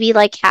say maybe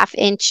like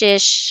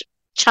half-inch-ish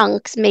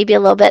chunks, maybe a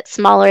little bit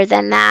smaller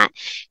than that.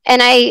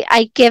 And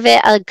I give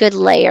it a good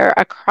layer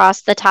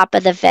across the top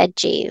of the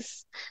veggies.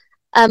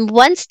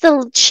 Once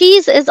the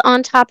cheese is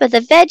on top of the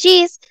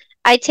veggies,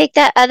 I take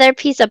that other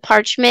piece of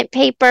parchment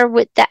paper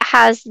that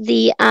has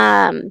the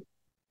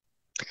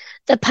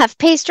puff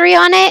pastry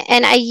on it,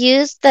 and I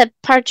use the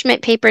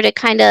parchment paper to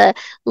kind of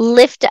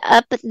lift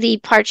up the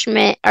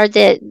parchment or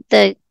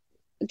the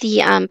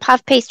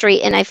puff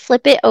pastry, and I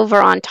flip it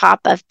over on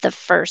top of the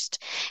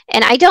first.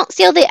 And I don't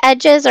seal the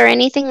edges or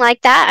anything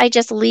like that. I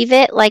just leave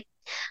it like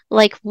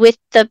with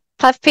the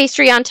puff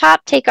pastry on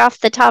top, take off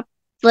the top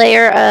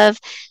layer of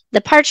the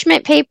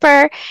parchment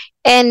paper,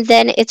 and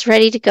then it's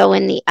ready to go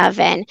in the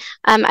oven.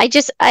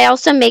 I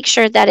also make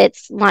sure that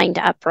it's lined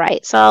up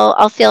right. So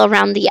I'll feel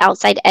around the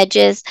outside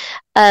edges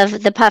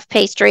of the puff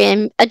pastry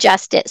and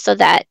adjust it so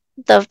that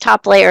the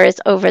top layer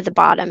is over the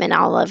bottom and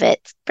all of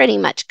it's pretty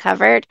much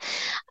covered.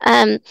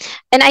 And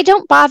I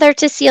don't bother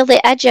to seal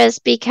the edges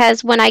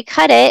because when I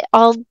cut it,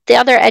 all the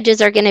other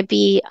edges are going to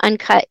be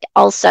uncut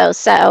also,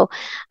 so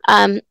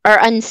or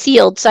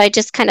unsealed. So I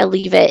just kind of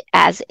leave it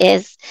as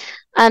is.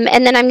 And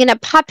then I'm going to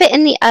pop it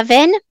in the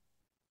oven.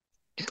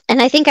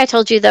 And I think I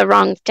told you the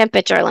wrong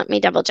temperature. Let me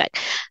double check.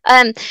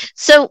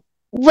 So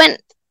when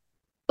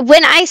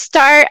I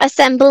start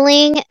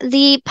assembling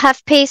the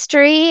puff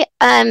pastry,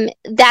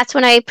 that's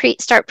when I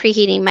start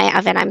preheating my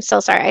oven. I'm so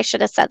sorry. I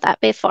should have said that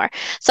before.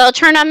 So I'll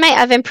turn on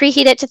my oven,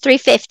 preheat it to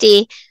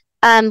 350.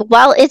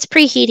 While it's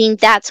preheating,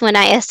 that's when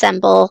I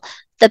assemble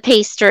the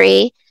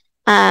pastry,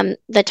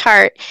 the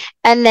tart.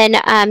 And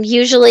then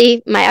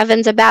usually my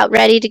oven's about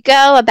ready to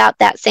go about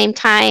that same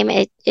time.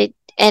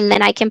 And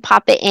then I can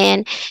pop it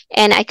in,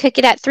 and I cook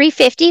it at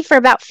 350 for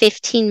about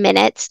 15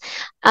 minutes.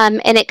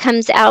 And it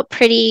comes out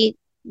pretty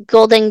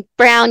golden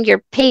brown.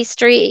 Your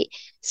pastry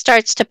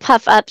starts to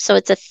puff up, so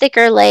it's a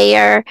thicker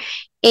layer.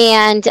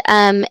 And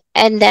then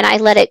I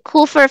let it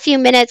cool for a few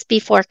minutes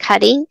before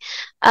cutting.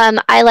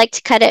 I like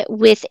to cut it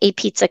with a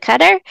pizza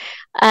cutter.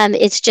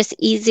 It's just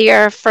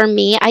easier for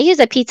me. I use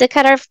a pizza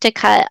cutter to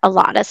cut a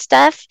lot of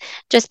stuff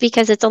just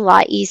because it's a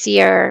lot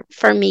easier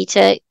for me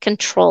to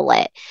control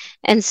it.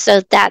 And so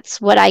that's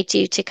what I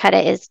do to cut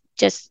it, is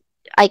just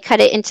I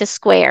cut it into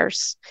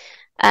squares.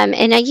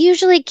 And I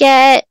usually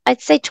get,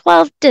 I'd say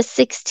 12 to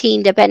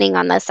 16, depending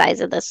on the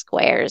size of the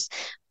squares,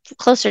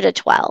 closer to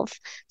 12.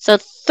 So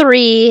so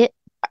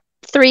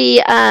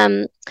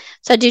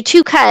I do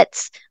 2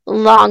 cuts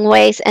long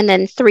ways and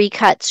then 3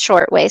 cuts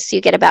short ways. So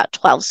you get about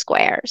 12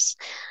 squares.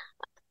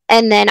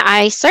 And then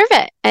I serve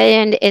it,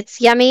 and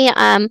it's yummy.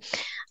 I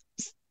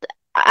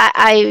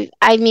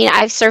mean,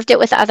 I've served it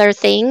with other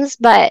things,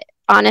 but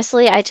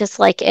honestly, I just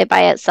like it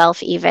by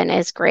itself even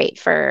is great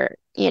for,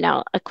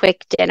 a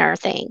quick dinner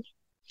thing.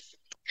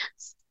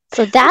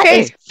 So that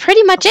is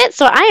pretty much it.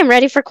 So I am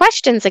ready for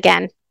questions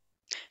again.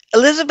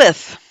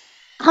 Elizabeth.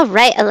 All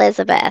right,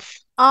 Elizabeth.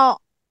 Oh,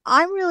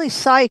 I'm really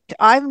psyched.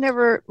 I've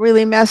never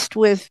really messed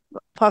with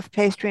puff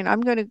pastry, and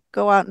I'm going to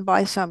go out and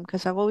buy some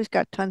because I've always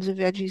got tons of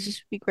veggies.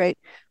 This would be great.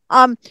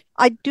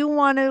 I do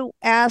want to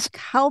ask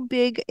how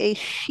big a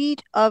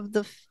sheet of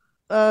the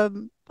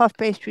puff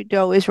pastry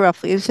dough is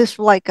roughly. Is this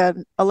like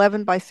an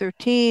 11 by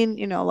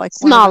 13? Like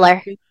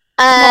smaller?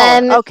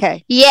 Smaller.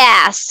 Okay.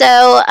 Yeah.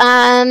 So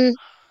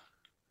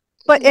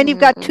and you've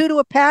got 2 to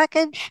a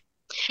package?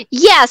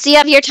 Yeah, so you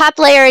have your top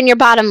layer and your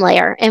bottom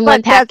layer in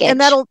one package. And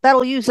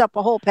that'll use up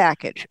a whole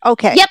package.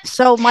 Okay. Yep.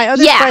 So my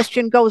other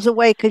question goes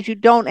away because you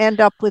don't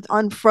end up with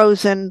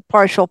unfrozen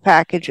partial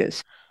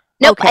packages.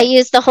 Nope, okay. I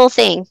use the whole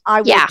thing.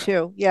 I would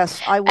too.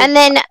 Yes, I would. And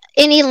then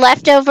any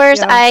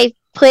leftovers I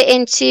put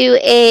into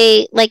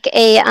a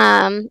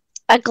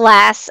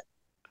glass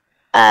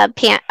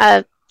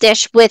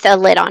dish with a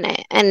lid on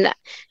it, and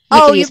you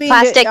can use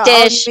plastic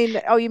dish.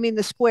 You mean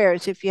the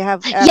squares? If you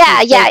have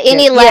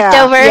any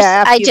leftovers,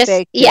 I just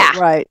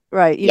right.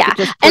 You could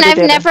just put and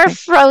I've never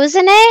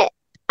frozen it.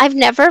 I've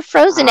never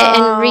frozen it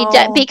and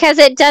redone because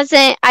it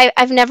doesn't.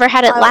 I've never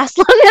had it last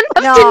long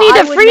enough to need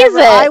to freeze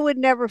it. I would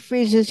never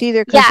freeze this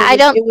either.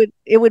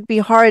 It would be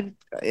hard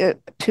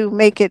to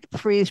make it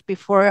freeze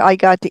before I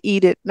got to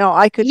eat it. No,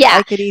 I could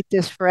eat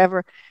this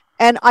forever.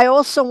 And I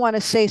also want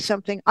to say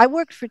something. I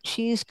worked for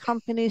cheese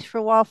companies for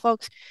a while,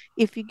 folks.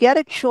 If you get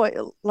a choice,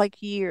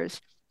 like years,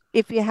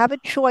 if you have a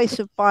choice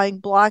of buying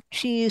block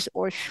cheese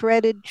or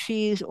shredded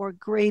cheese or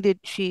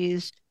grated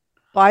cheese,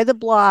 buy the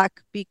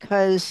block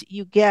because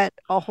you get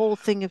a whole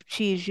thing of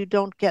cheese. You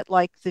don't get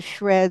like the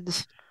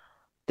shreds.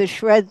 The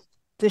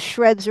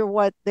shreds are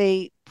what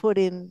they put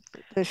in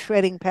the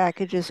shredding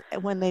packages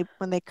when they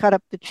cut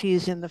up the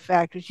cheese in the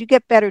factories. You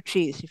get better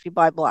cheese if you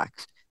buy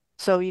blocks.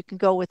 So you can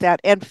go with that.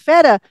 And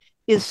feta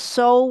is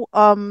so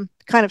kind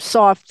of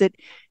soft that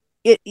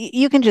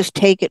you can just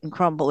take it and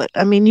crumble it.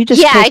 I mean, you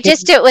just I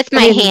just do it with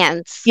my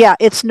hands. Yeah,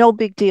 it's no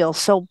big deal.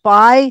 So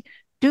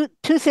do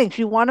two things.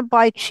 You want to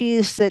buy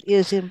cheese that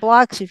is in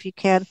blocks if you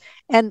can,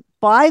 and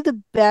buy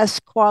the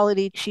best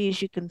quality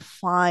cheese you can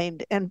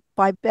find. And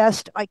by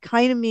best, I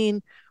kind of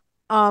mean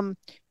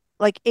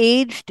like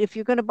aged. If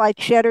you're going to buy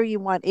cheddar, you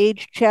want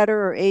aged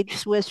cheddar or aged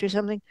Swiss or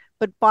something.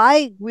 But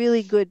buy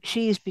really good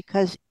cheese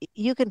because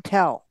you can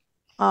tell.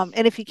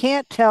 And if you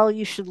can't tell,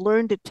 you should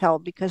learn to tell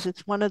because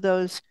it's one of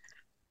those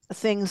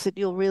things that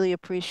you'll really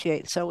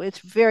appreciate. So it's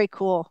very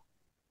cool.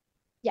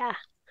 Yeah.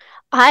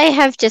 I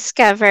have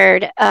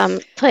discovered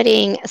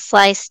putting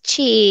sliced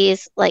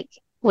cheese like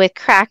with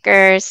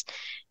crackers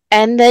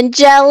and then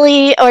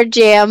jelly or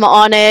jam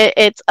on it.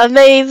 It's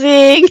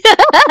amazing.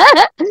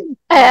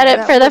 I had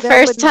it for the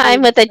first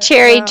time with a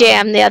cherry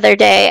jam the other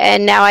day,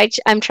 and now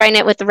I'm trying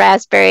it with the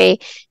raspberry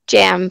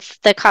jam,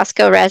 the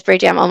Costco raspberry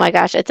jam. Oh my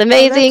gosh, it's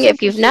amazing.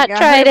 If you've not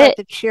tried it,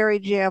 the cherry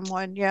jam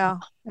one, yeah.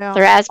 The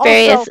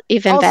raspberry is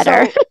even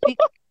better.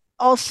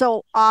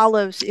 Also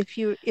olives. If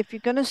you're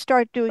going to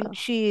start doing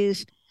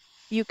cheese,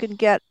 you can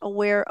get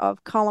aware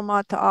of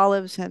Kalamata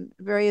olives and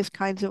various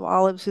kinds of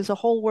olives. There's a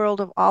whole world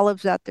of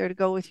olives out there to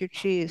go with your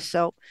cheese.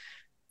 So,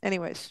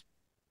 anyways,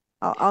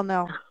 I'll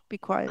now be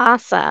quiet.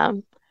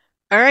 Awesome.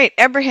 All right,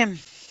 Abraham.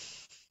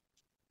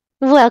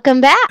 Welcome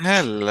back.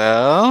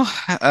 Hello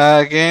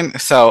again.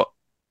 So,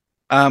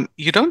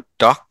 you don't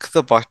dock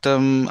the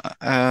bottom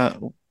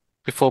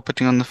before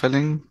putting on the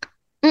filling?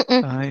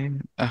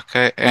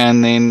 Okay,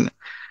 and then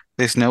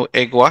there's no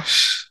egg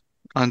wash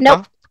on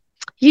top?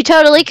 You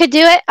totally could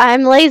do it.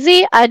 I'm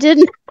lazy. I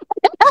didn't.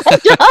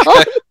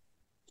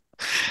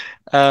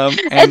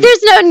 And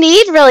there's no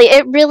need really.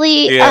 It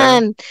really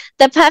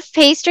the puff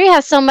pastry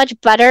has so much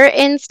butter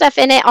and stuff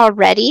in it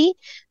already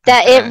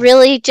that it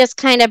really just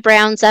kind of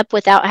browns up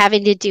without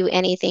having to do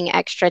anything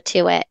extra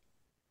to it.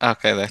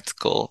 Okay, that's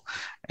cool.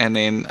 And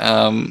then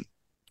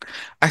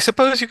I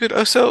suppose you could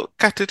also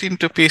cut it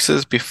into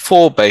pieces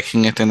before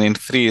baking it and then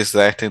freeze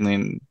that and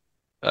then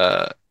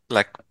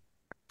like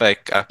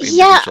bake up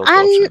individual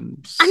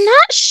portions. I'm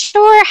not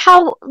sure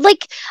how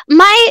like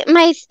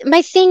my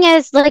thing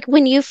is like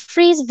when you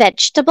freeze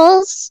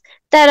vegetables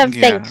that have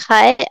been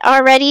cut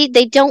already,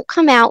 they don't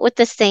come out with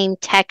the same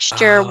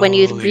texture when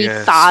you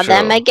rethaw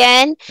them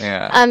again.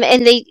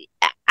 And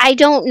I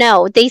don't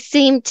know. They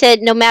seem to,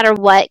 no matter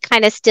what,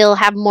 kind of still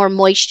have more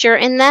moisture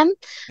in them.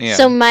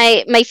 So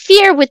my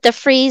fear with the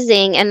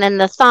freezing and then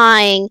the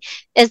thawing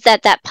is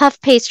that puff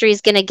pastry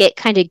is going to get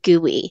kind of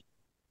gooey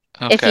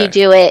if you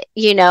do it,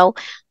 you know.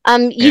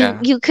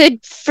 You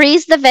could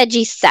freeze the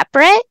veggies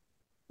separate,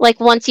 like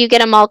once you get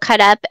them all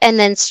cut up, and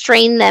then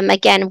strain them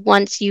again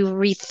once you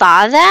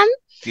rethaw them.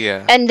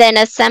 And then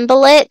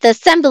assemble it. The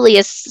assembly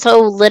is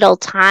so little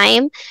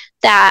time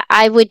that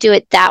I would do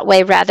it that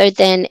way rather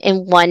than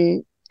in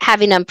one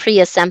having them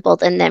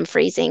pre-assembled and then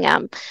freezing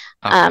them.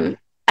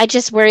 I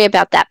just worry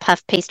about that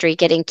puff pastry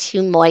getting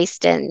too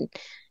moist and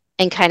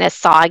kind of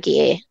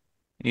soggy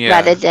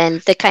rather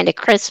than the kind of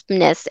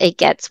crispness it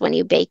gets when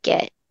you bake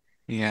it.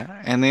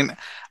 Yeah, and then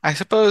I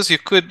suppose you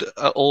could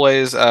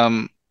always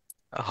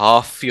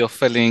half your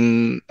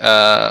filling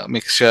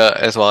mixture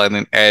as well, and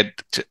then add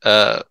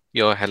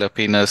your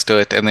jalapenos to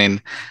it, and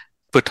then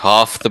put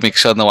half the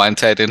mixture on the one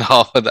side and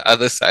half on the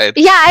other side.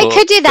 Yeah, I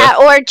could do that,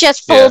 or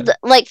just fold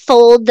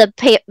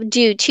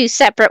do two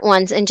separate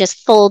ones and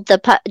just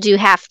do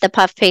half the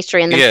puff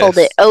pastry and then fold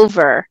it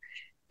over.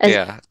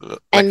 And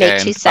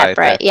make two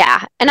separate.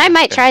 Yeah, and I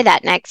might try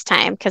that next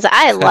time because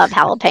I love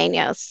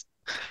jalapenos.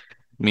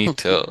 Me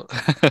too.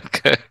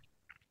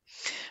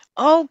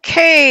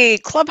 Okay,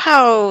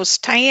 Clubhouse.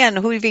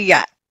 Tyann, who have you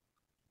got?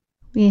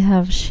 We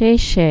have Shay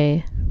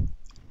Shay.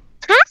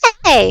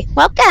 Hi,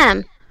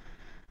 welcome.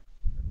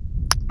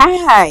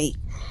 Hi.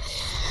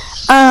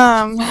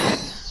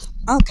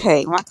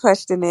 Okay, my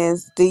question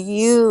is,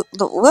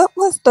 what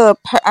was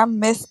I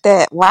missed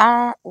that.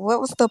 What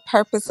was the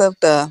purpose of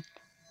the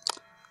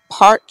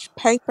parch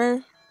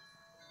paper?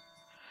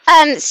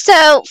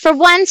 So for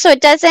one, so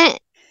it doesn't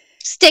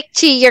stick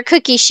to your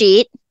cookie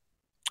sheet.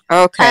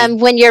 Okay.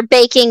 When you're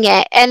baking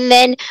it, and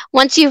then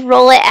once you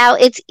roll it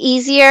out, it's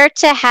easier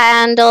to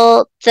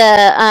handle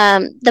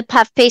the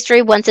puff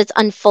pastry once it's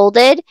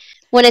unfolded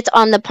when it's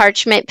on the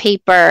parchment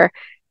paper,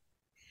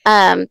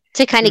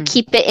 to kind of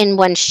keep it in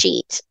one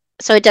sheet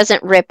so it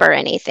doesn't rip or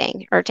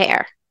anything or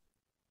tear.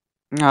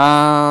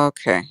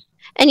 Okay.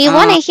 And you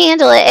want to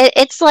handle it.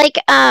 It's like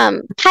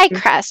pie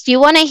crust. You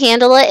want to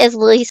handle it as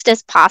least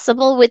as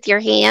possible with your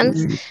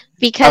hands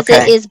because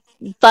it Okay. is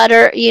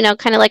butter,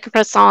 kind of like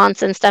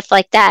croissants and stuff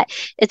like that.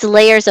 It's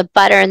layers of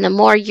butter, and the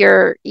more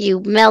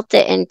you melt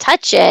it and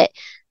touch it,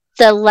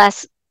 the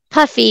less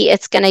puffy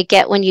it's going to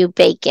get when you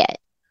bake it.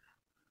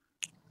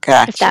 If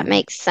that Gotcha.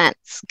 makes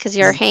sense, because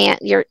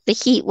the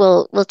heat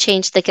will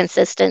change the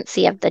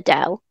consistency of the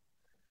dough.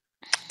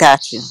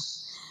 Gotcha.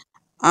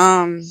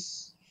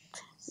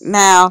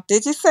 Now,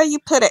 did you say you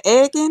put an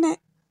egg in it?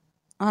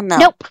 Oh no.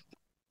 Nope.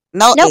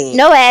 No egg.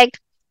 No egg.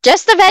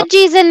 Just the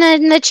veggies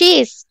and the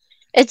cheese.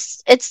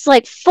 It's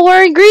like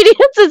 4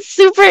 ingredients. It's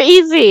super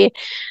easy.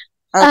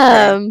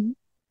 Okay.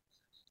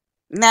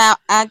 Now,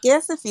 I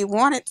guess if you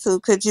wanted to,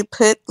 could you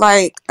put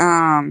like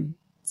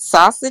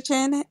sausage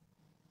in it?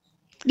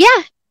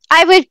 Yeah.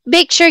 I would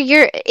make sure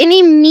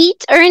any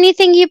meat or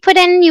anything you put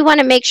in, you want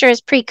to make sure is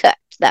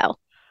pre-cooked though.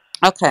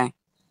 Okay.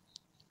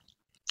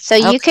 So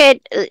you could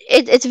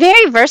it's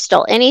very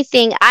versatile.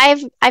 Anything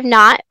I've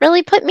not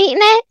really put meat in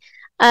it.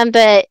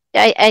 But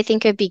I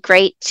think it'd be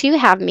great to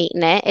have meat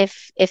in it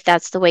if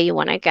that's the way you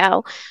want to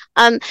go.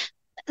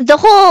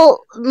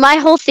 My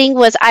whole thing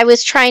was I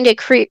was trying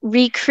to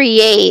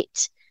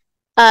recreate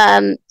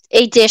a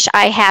dish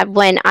I had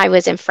when I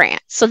was in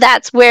France. So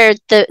that's where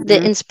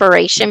the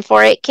inspiration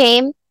for it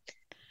came.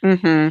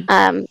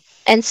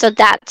 And so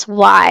that's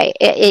why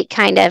it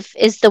kind of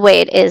is the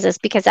way it is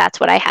because that's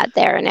what I had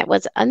there, and it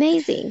was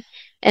amazing.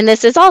 And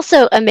this is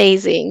also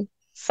amazing.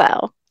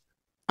 So.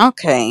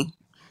 Okay.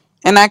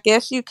 And I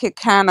guess you could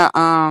kind of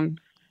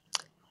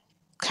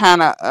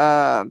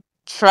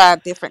try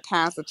different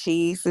kinds of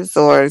cheeses,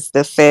 or is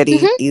the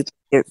fetty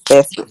it's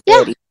best with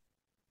fetty?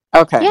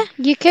 Okay. Yeah,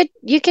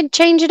 you can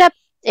change it up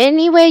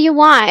any way you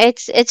want.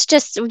 It's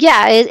just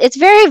it's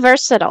very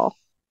versatile.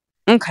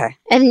 Okay.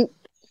 And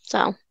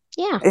so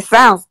yeah. It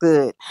sounds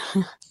good.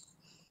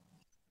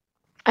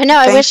 I know.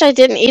 I wish I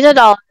didn't eat it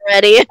all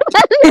already. I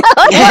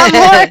want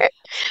more.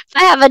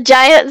 I have a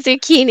giant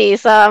zucchini,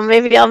 so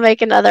maybe I'll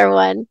make another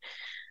one.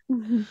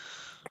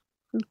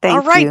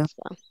 Thank you.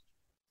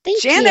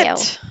 Thank Janet. you.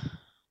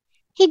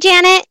 Hey,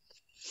 Janet.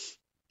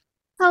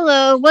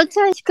 Hello. What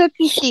size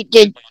cookie sheet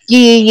do you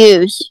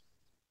use?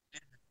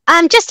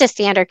 Just a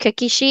standard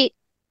cookie sheet.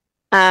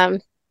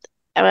 What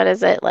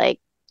is it, like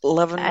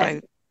 11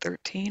 by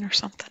 13 or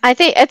something? I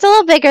think it's a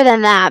little bigger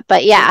than that,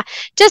 but yeah,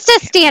 just a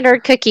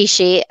standard cookie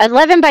sheet.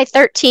 11 by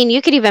 13.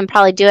 You could even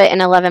probably do it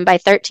in 11 by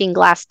 13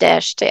 glass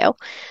dish too.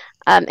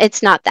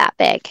 It's not that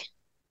big.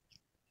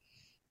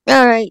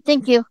 All right.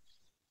 Thank you.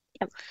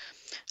 Yep.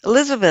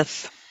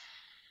 Elizabeth.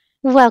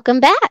 Welcome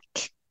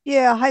back.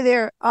 Yeah, hi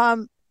there.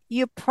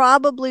 You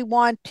probably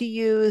want to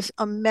use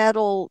a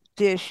metal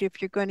dish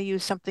if you're going to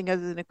use something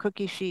other than a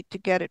cookie sheet to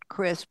get it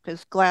crisp,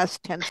 because glass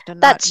tends to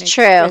not That's make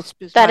true. it crisp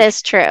as That much.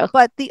 is true.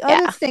 But the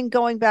other thing,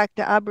 going back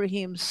to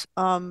Abrahim's,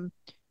 and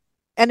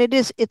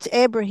it's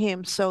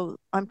Abraham, so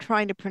I'm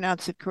trying to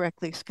pronounce it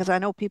correctly because I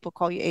know people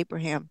call you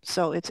Abraham,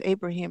 so it's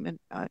Abraham, and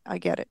I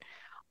get it.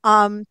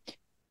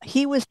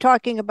 He was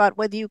talking about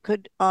whether you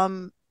could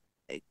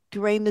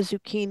drain the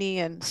zucchini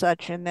and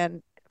such, and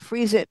then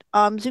freeze it.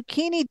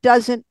 Zucchini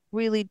doesn't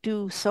really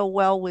do so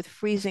well with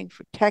freezing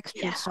for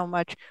texture so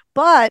much,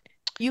 but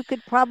you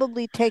could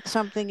probably take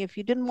something, if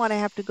you didn't want to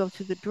have to go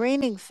through the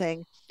draining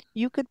thing,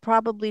 you could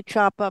probably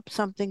chop up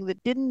something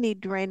that didn't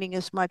need draining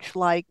as much,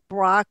 like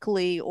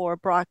broccoli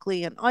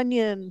and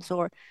onions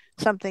or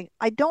something.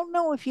 I don't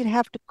know if you'd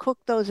have to cook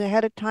those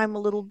ahead of time a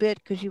little bit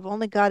because you've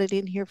only got it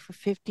in here for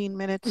 15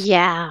 minutes.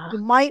 Yeah. You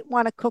might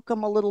want to cook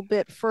them a little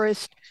bit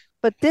first,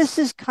 but this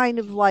is kind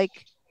of like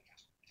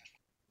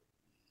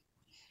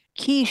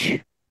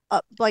quiche,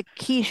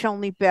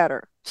 only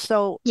better.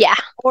 So yeah,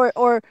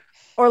 or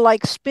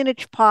like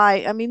spinach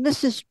pie. I mean,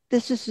 this is the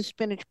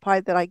spinach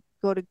pie that I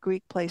go to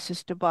Greek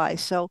places to buy.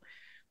 So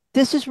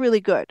this is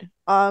really good.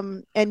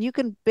 And you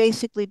can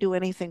basically do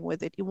anything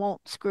with it. You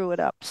won't screw it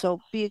up.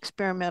 So be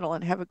experimental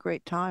and have a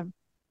great time.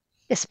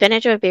 The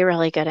spinach would be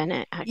really good in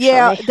it, actually.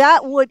 Yeah,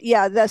 that would.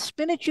 Yeah, the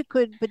spinach you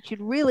could, but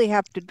you'd really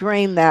have to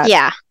drain that.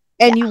 Yeah.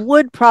 And you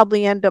would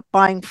probably end up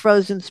buying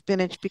frozen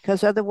spinach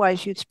because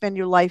otherwise you'd spend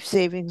your life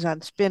savings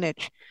on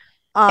spinach.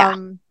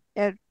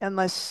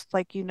 Unless,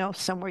 like,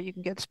 somewhere you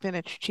can get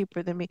spinach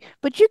cheaper than me.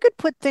 But you could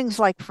put things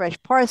like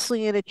fresh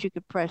parsley in it. You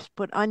could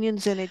put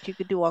onions in it. You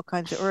could do all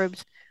kinds of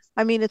herbs.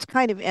 I mean, it's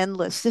kind of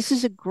endless. This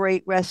is a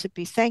great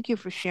recipe. Thank you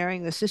for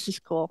sharing this. This is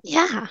cool.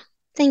 Yeah,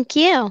 thank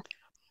you.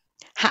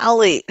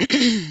 Holly.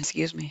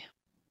 Excuse me.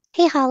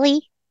 Hey,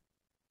 Holly.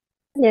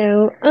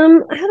 No,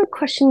 I had a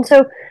question.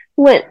 So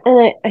when,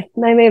 and I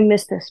may have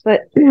missed this,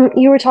 but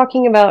you were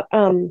talking about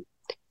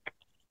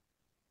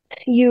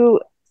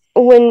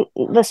when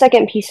the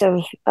second piece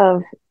of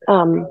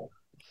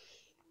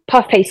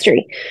puff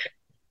pastry,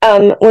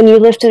 when you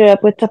lifted it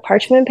up with the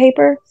parchment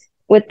paper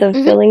with the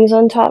fillings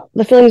on top,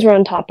 the fillings were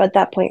on top at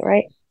that point,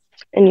 right?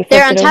 And you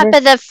they're on top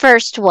of the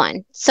first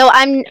one. So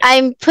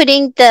I'm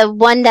putting the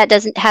one that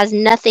has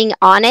nothing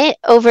on it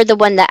over the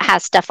one that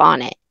has stuff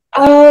on it.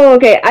 Oh,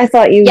 okay. I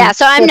thought you. Yeah,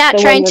 so I'm put not the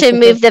one trying that's to the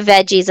move first. the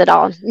veggies at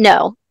all.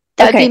 No,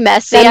 that would be Okay,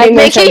 messy. that I'd made more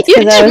make a sense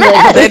because huge I was like,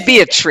 mess. That'd be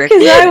a trick.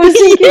 because I was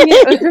thinking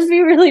it would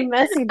be really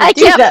messy to I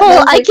do can't that, and I pull.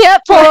 was I like,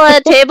 can't pull wow.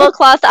 a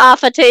tablecloth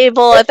off a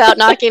table without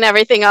knocking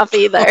everything off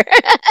either.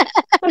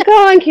 Like, come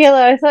on,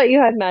 Kayla. I thought you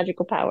had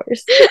magical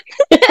powers.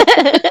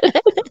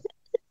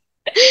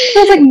 I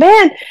was like,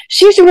 man,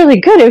 she's really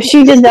good if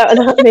she did that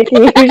without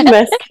making a huge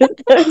mess.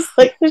 Because I was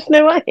like, there's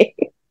no way.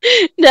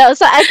 No,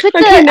 so I put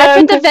Okay, now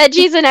I'm the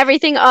veggies and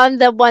everything on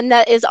the one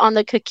that is on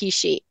the cookie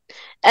sheet,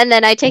 and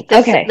then I take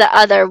okay. the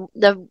other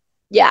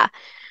yeah.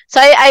 So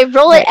I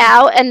roll it Right.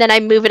 out and then I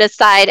move it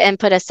aside and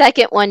put a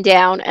second one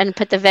down and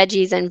put the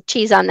veggies and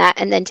cheese on that,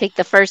 and then take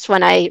the first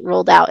one I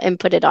rolled out and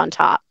put it on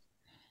top.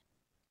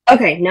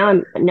 Okay, now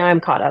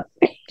I'm caught up.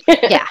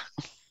 Yeah.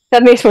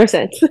 That makes more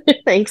sense.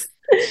 Thanks.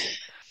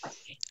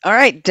 All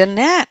right,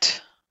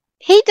 Danette.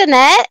 Hey,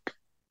 Danette.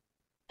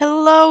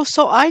 Hello.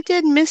 So I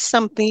did miss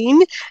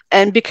something,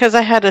 and because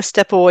I had to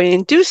step away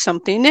and do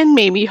something, and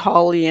maybe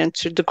Holly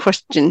answered the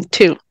question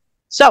too.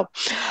 So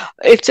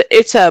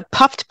it's a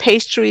puffed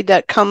pastry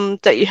that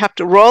you have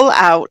to roll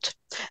out,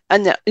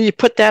 and you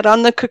put that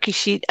on the cookie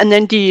sheet, and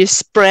then do you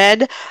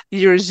spread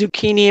your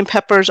zucchini and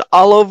peppers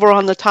all over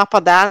on the top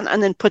of that,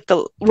 and then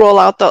roll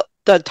out the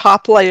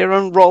top layer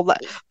and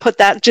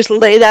just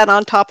lay that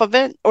on top of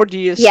it, or do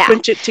you Yeah.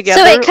 scrunch it together?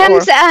 So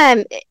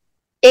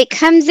it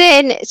comes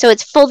in, so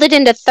it's folded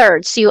into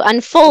thirds. So you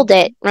unfold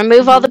it,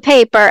 remove all the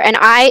paper, and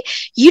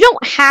you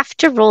don't have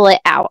to roll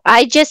it out.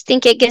 I just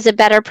think it gives a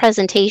better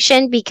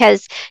presentation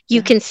because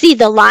you can see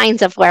the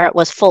lines of where it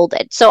was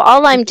folded. So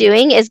all I'm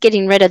doing is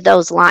getting rid of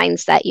those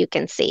lines that you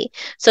can see.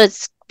 So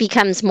it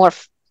becomes more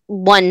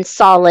one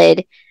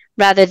solid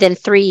rather than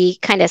three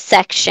kind of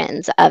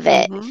sections of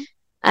it.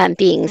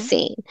 Being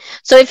seen.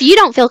 So if you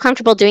don't feel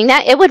comfortable doing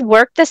that, it would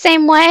work the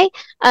same way.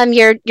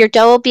 Your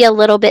dough will be a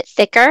little bit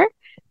thicker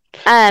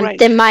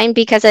than mine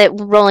because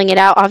rolling it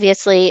out,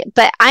 obviously.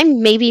 But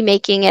I'm maybe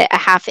making it a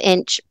half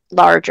inch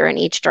larger in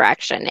each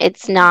direction.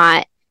 It's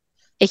not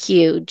a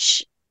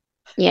huge,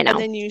 And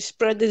then you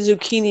spread the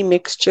zucchini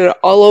mixture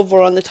all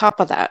over on the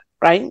top of that,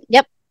 right?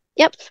 Yep.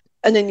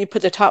 And then you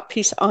put the top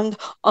piece on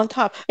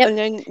top, and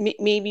then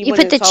maybe You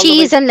when put the it's all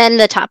cheese and then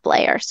the top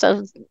layer.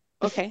 So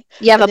okay,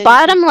 you have a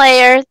bottom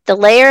layer, the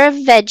layer of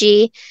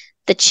veggie,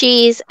 the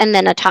cheese, and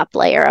then a top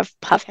layer of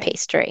puff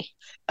pastry.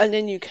 And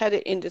then you cut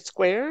it into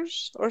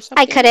squares or something?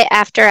 I cut it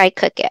after I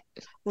cook it.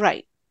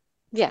 Right.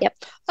 Yeah. Yep.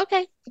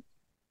 Okay.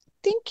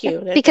 Thank you.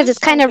 That Because does it's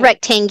kind sound of good.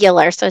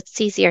 rectangular, so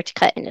it's easier to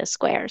cut into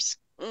squares.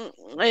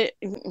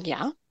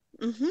 Yeah.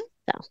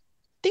 So.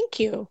 Thank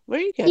you.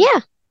 Very good. Yeah.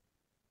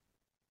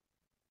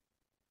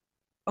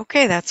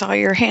 Okay, that's all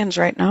your hands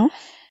right now.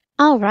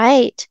 All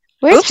right.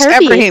 Where's Oops,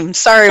 Herbie? Abraham.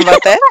 Sorry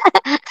about that.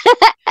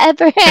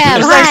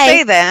 Abraham, As hi. I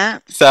say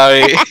that.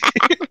 Sorry.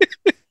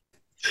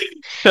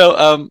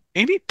 So,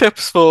 any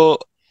tips for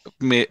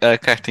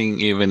cutting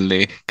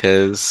evenly?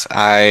 Because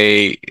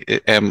I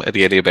am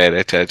really bad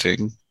at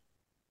judging.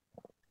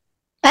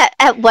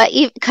 At what?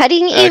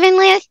 Cutting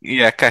evenly?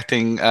 Yeah,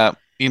 cutting.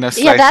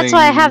 Slicing. Yeah, that's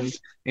why I have.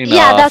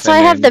 Yeah, that's why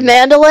I have the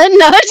mandolin.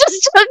 No,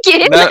 just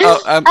joking. No,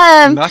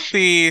 not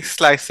the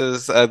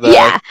slices.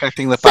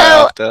 Cutting the pie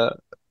after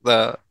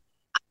the.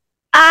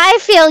 I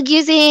feel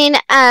using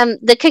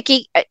the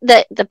cookie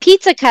the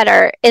pizza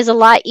cutter is a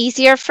lot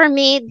easier for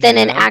me than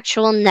an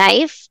actual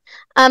knife.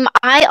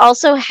 I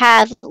also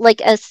have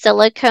like a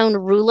silicone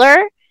ruler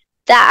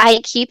that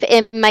I keep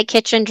in my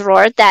kitchen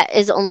drawer that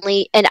is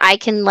and I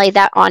can lay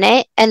that on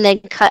it and then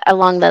cut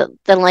along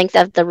the length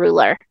of the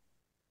ruler.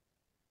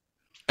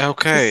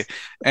 Okay.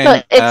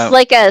 So it's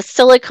like a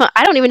silicone.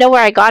 I don't even know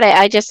where I got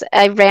it.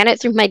 I ran it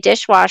through my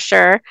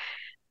dishwasher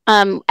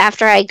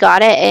after I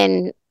got it,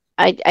 and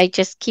I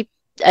just keep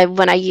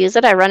when I use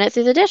it, I run it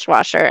through the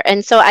dishwasher,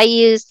 and so I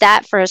use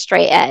that for a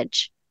straight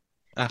edge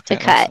to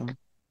cut. Awesome.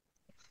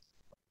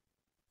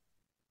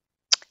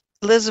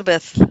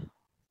 Elizabeth.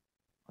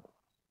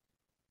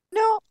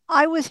 No,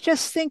 I was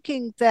just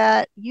thinking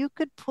that you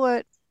could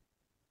put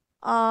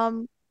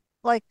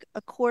like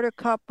a quarter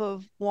cup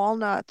of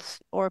walnuts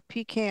or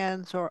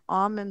pecans or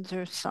almonds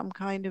or some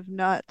kind of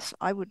nuts.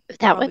 I would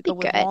probably go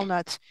with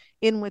walnuts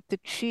in with the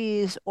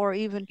cheese or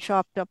even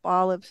chopped up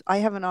olives. I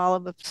have an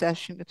olive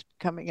obsession. It's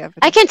becoming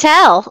evident. I can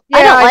tell. Yeah,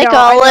 I don't I like know,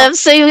 olives,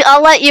 so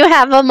I'll let you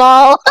have them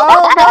all.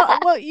 Oh, no.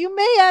 Well, you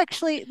may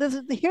actually.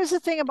 Here's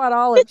the thing about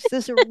olives.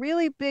 There's a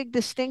really big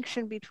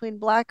distinction between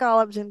black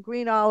olives and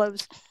green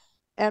olives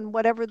and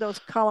whatever those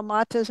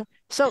calamatas are.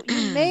 So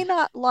you may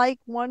not like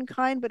one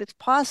kind, but it's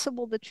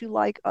possible that you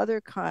like other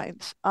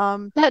kinds.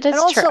 That is and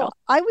also, true.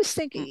 I was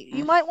thinking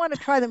you might want to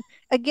try them.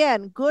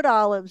 Again, good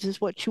olives is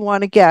what you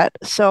want to get.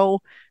 So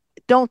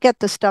don't get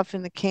the stuff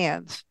in the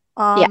cans.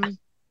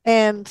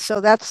 And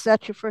so that's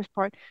your first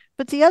part.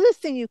 But the other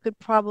thing you could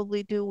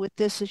probably do with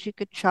this is you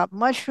could chop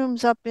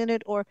mushrooms up in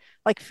it, or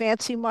like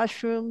fancy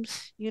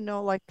mushrooms,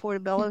 like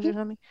portobellos or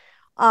something.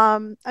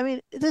 I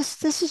mean,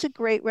 this is a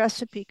great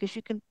recipe because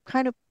you can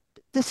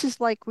this is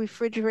like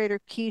refrigerator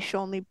quiche,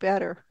 only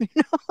better.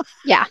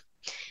 Yeah.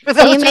 For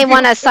So you those may of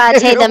want to saute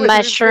familiar the with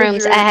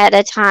mushrooms refrigerant- ahead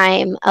of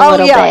time a Oh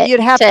little yeah, bit you'd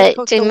have to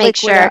cook the make liquid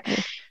sure. out.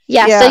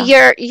 Yeah, Yeah. so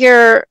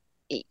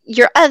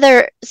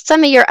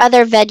some of your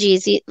other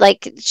veggies,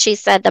 like she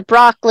said, the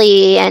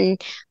broccoli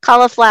and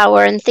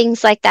cauliflower and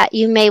things like that,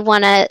 you may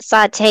want to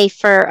saute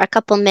for a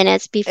couple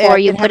minutes before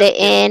you you'd put have it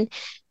to. in,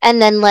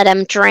 and then let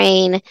them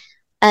drain.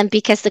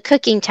 Because the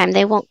cooking time,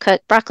 they won't cook.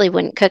 Broccoli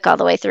wouldn't cook all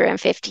the way through in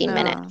 15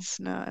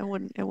 minutes. No, it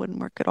wouldn't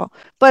work at all.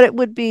 But it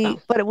would be,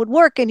 but it would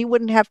work, and you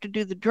wouldn't have to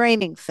do the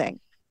draining thing.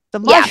 The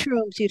Yeah.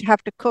 mushrooms you'd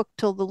have to cook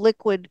till the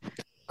liquid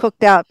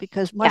cooked out,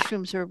 because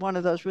mushrooms are one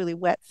of those really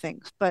wet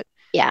things. But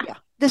Yeah.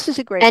 this is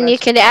a great And you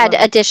recipe. could add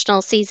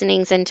additional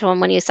seasonings into them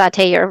when you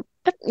saute your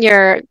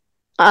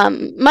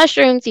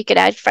mushrooms. You could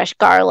add fresh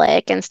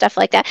garlic and stuff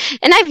like that.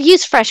 And I've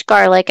used fresh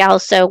garlic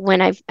also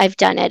when I've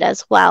done it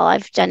as well.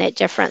 I've done it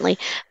differently.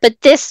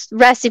 But this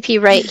recipe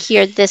right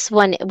here, this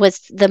one was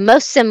the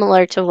most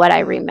similar to what I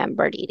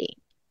remembered eating.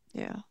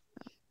 Yeah.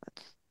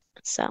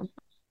 So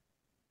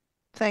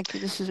thank you.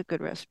 This is a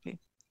good recipe.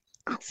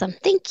 Awesome.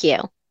 Thank you.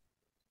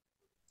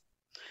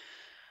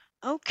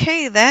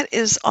 Okay, that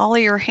is all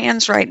of your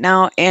hands right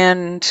now,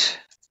 and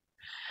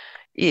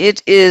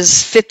it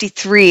is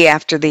 53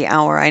 after the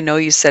hour. I know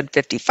you said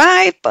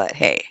 55, but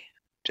hey,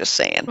 just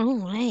saying. All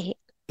right.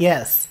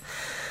 Yes.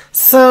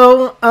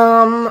 So,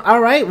 all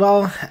right.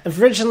 Well,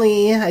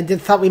 originally I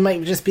thought we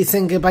might just be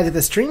saying goodbye to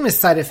the streamers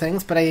side of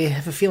things, but I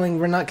have a feeling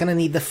we're not going to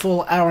need the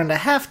full hour and a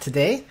half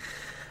today.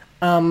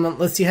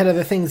 Unless you had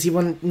other things you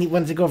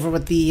wanted to go over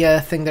with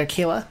the thing there,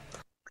 Kayla.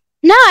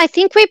 No, I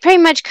think we pretty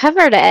much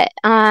covered it.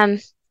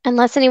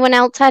 Unless anyone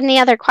else had any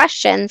other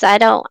questions, I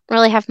don't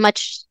really have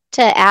much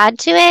to add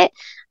to it.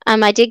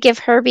 I did give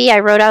Herbie,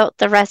 I wrote out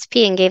the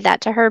recipe and gave that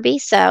to Herbie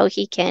so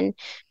he can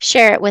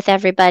share it with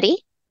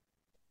everybody.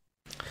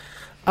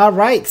 All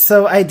right,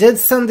 so I did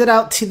send it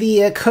out to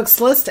the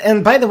cooks list.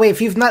 And by the way, if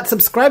you've not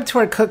subscribed to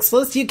our cooks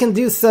list, you can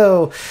do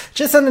so.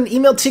 Just send an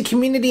email to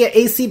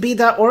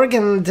community@acb.org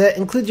and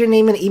include your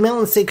name and email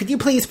and say, could you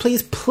please,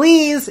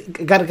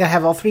 gotta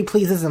have all three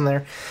pleases in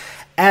there,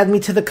 add me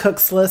to the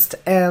cooks list,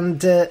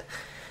 and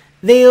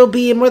they'll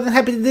be more than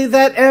happy to do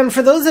that. And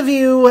for those of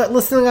you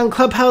listening on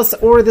Clubhouse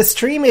or the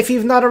stream, if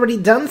you've not already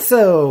done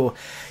so,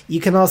 you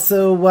can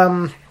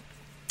also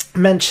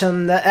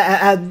mention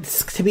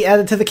to be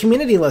added to the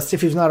community list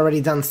if you've not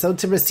already done so,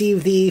 to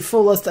receive the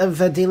full list of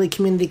daily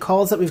community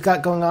calls that we've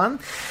got going on.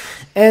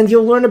 And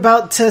you'll learn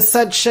about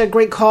such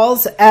great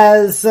calls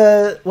as,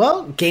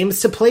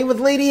 games to play with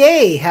Lady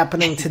A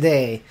happening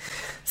today.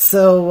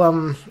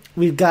 So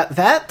we've got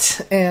that,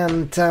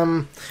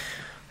 and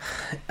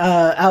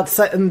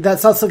outside, and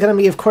that's also going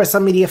to be, of course,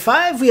 on Media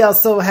 5. We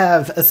also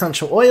have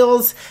Essential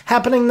Oils.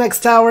 Happening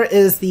next hour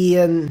is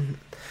the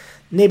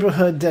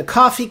Neighborhood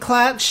Coffee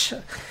Clatch.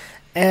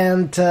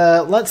 And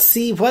let's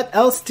see, what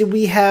else do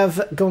we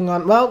have going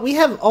on? Well, we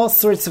have all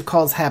sorts of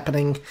calls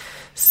happening.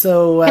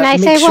 So can I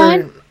say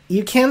one?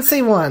 You can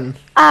say one.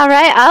 All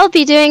right, I'll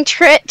be doing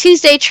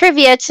Tuesday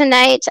trivia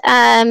tonight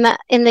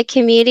in the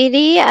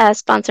community,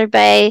 sponsored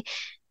by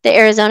the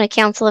Arizona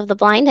Council of the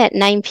Blind at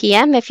 9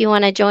 p.m. if you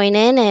want to join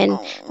in and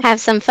have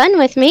some fun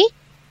with me.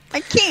 I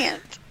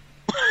can't.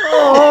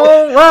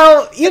 Oh,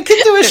 well, you can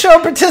do a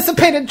show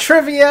participate in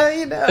trivia,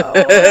 you know.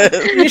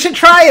 You should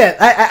try it.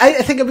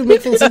 I think it would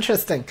make things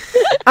interesting.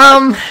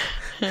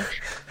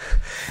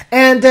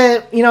 And,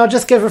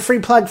 just give a free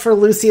plug for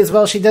Lucy as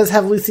well. She does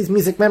have Lucy's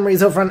Music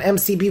Memories over on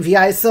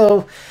MCBVI.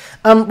 So,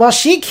 while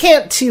she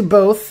can't do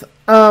both,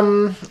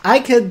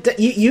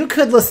 you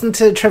could listen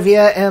to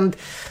trivia and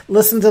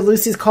listen to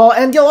Lucy's call,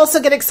 and you'll also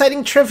get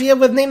exciting trivia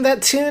with Name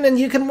That Tune, and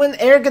you can win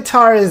air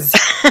guitars.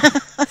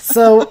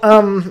 So,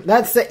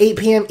 that's the 8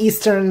 p.m.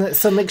 Eastern,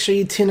 so make sure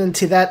you tune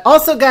into that.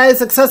 Also, guys,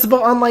 accessible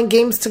online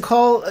games to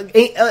call,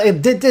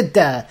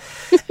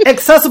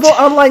 accessible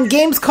online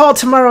games call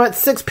tomorrow at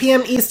 6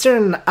 p.m.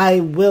 Eastern. I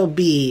will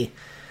be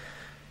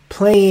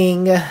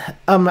playing,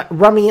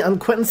 Rummy on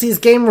Quincy's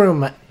Game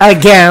Room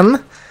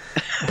again.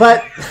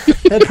 But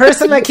the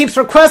person that keeps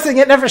requesting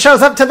it never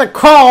shows up to the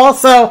call,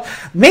 so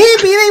maybe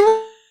they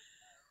will.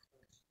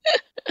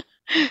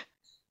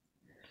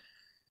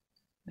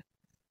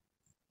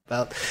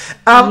 Well,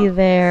 Are you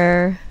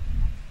there?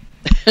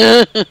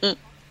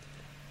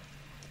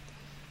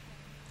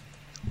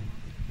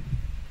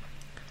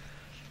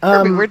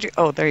 Where'd you?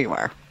 Oh, there you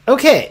are.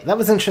 Okay, that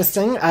was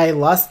interesting. I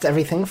lost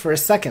everything for a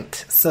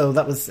second, so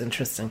that was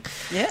interesting.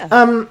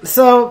 Yeah.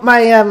 So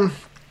my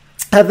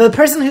the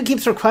person who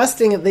keeps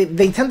requesting it,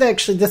 they tend to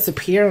actually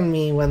disappear on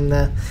me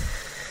when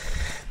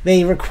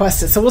they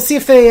request it. So we'll see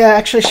if they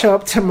actually show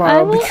up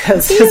tomorrow. I will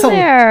because be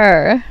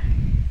there.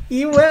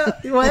 You will.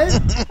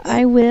 What?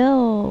 I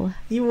will.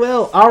 You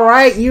will. All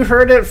right, you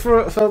heard it,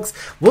 folks.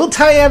 Will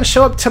Tyann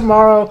show up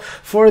tomorrow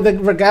for the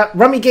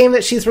rummy game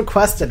that she's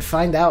requested?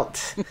 Find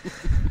out.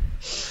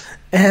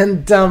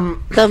 And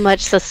so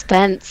much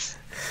suspense.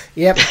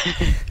 Yep.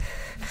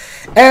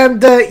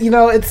 And,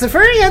 it's a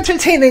very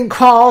entertaining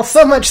call,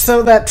 so much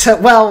so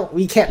that,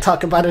 we can't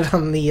talk about it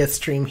on the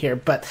stream here,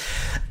 but,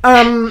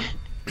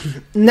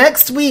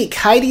 next week,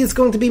 Heidi is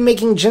going to be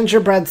making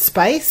gingerbread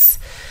spice.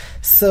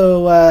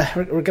 So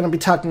we're going to be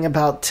talking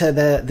about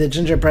the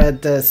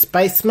gingerbread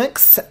spice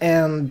mix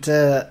and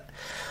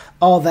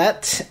all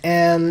that.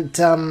 And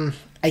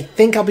I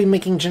think I'll be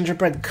making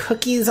gingerbread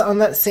cookies on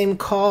that same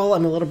call.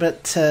 I'm a little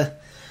bit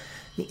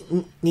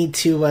need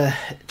to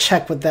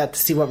check with that to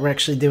see what we're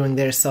actually doing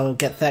there. So I'll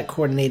get that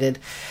coordinated.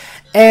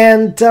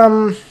 And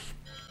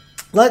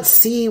let's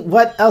see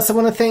what else. I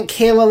want to thank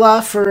Kayla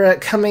Law for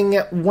coming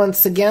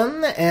once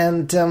again,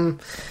 and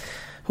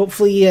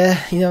hopefully,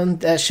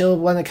 she'll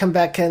want to come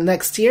back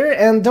next year.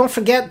 And don't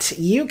forget,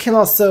 you can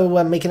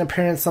also make an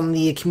appearance on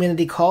the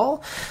community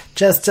call.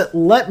 Just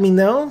let me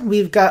know.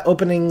 We've got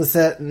openings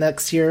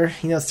next year,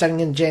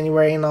 starting in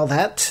January and all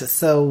that.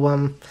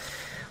 So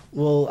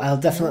I'll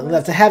definitely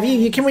love to have you.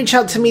 You can reach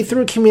out to me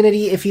through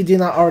community if you do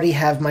not already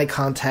have my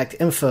contact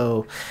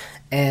info,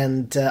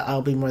 and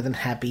I'll be more than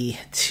happy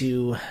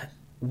to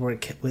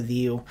work with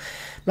you.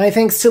 My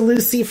thanks to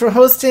Lucy for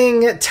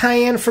hosting,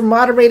 Tyann for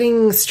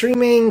moderating,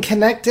 streaming,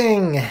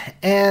 connecting,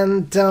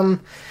 and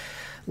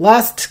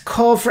last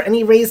call for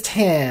any raised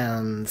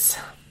hands.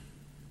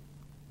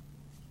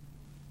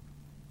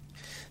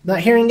 Not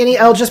hearing any.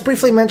 I'll just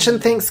briefly mention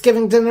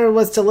Thanksgiving dinner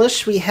was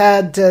delish. We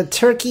had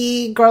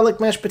turkey, garlic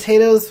mashed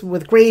potatoes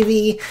with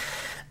gravy,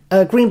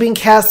 green bean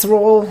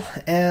casserole,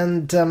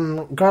 and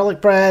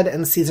garlic bread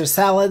and Caesar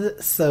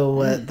salad.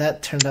 So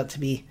that turned out to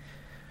be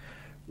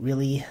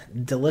really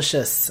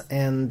delicious.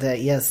 And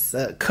yes,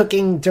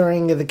 cooking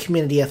during the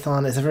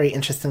community-a-thon is a very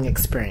interesting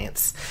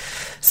experience.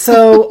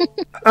 So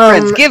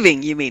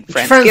Friendsgiving, you mean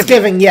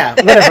Friendsgiving, yeah,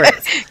 whatever it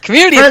is.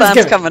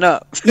 Community-a-thon's coming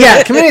up.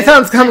 Yeah,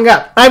 community-a-thon's coming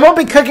up. I won't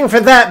be cooking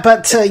for that,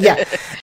 but yeah.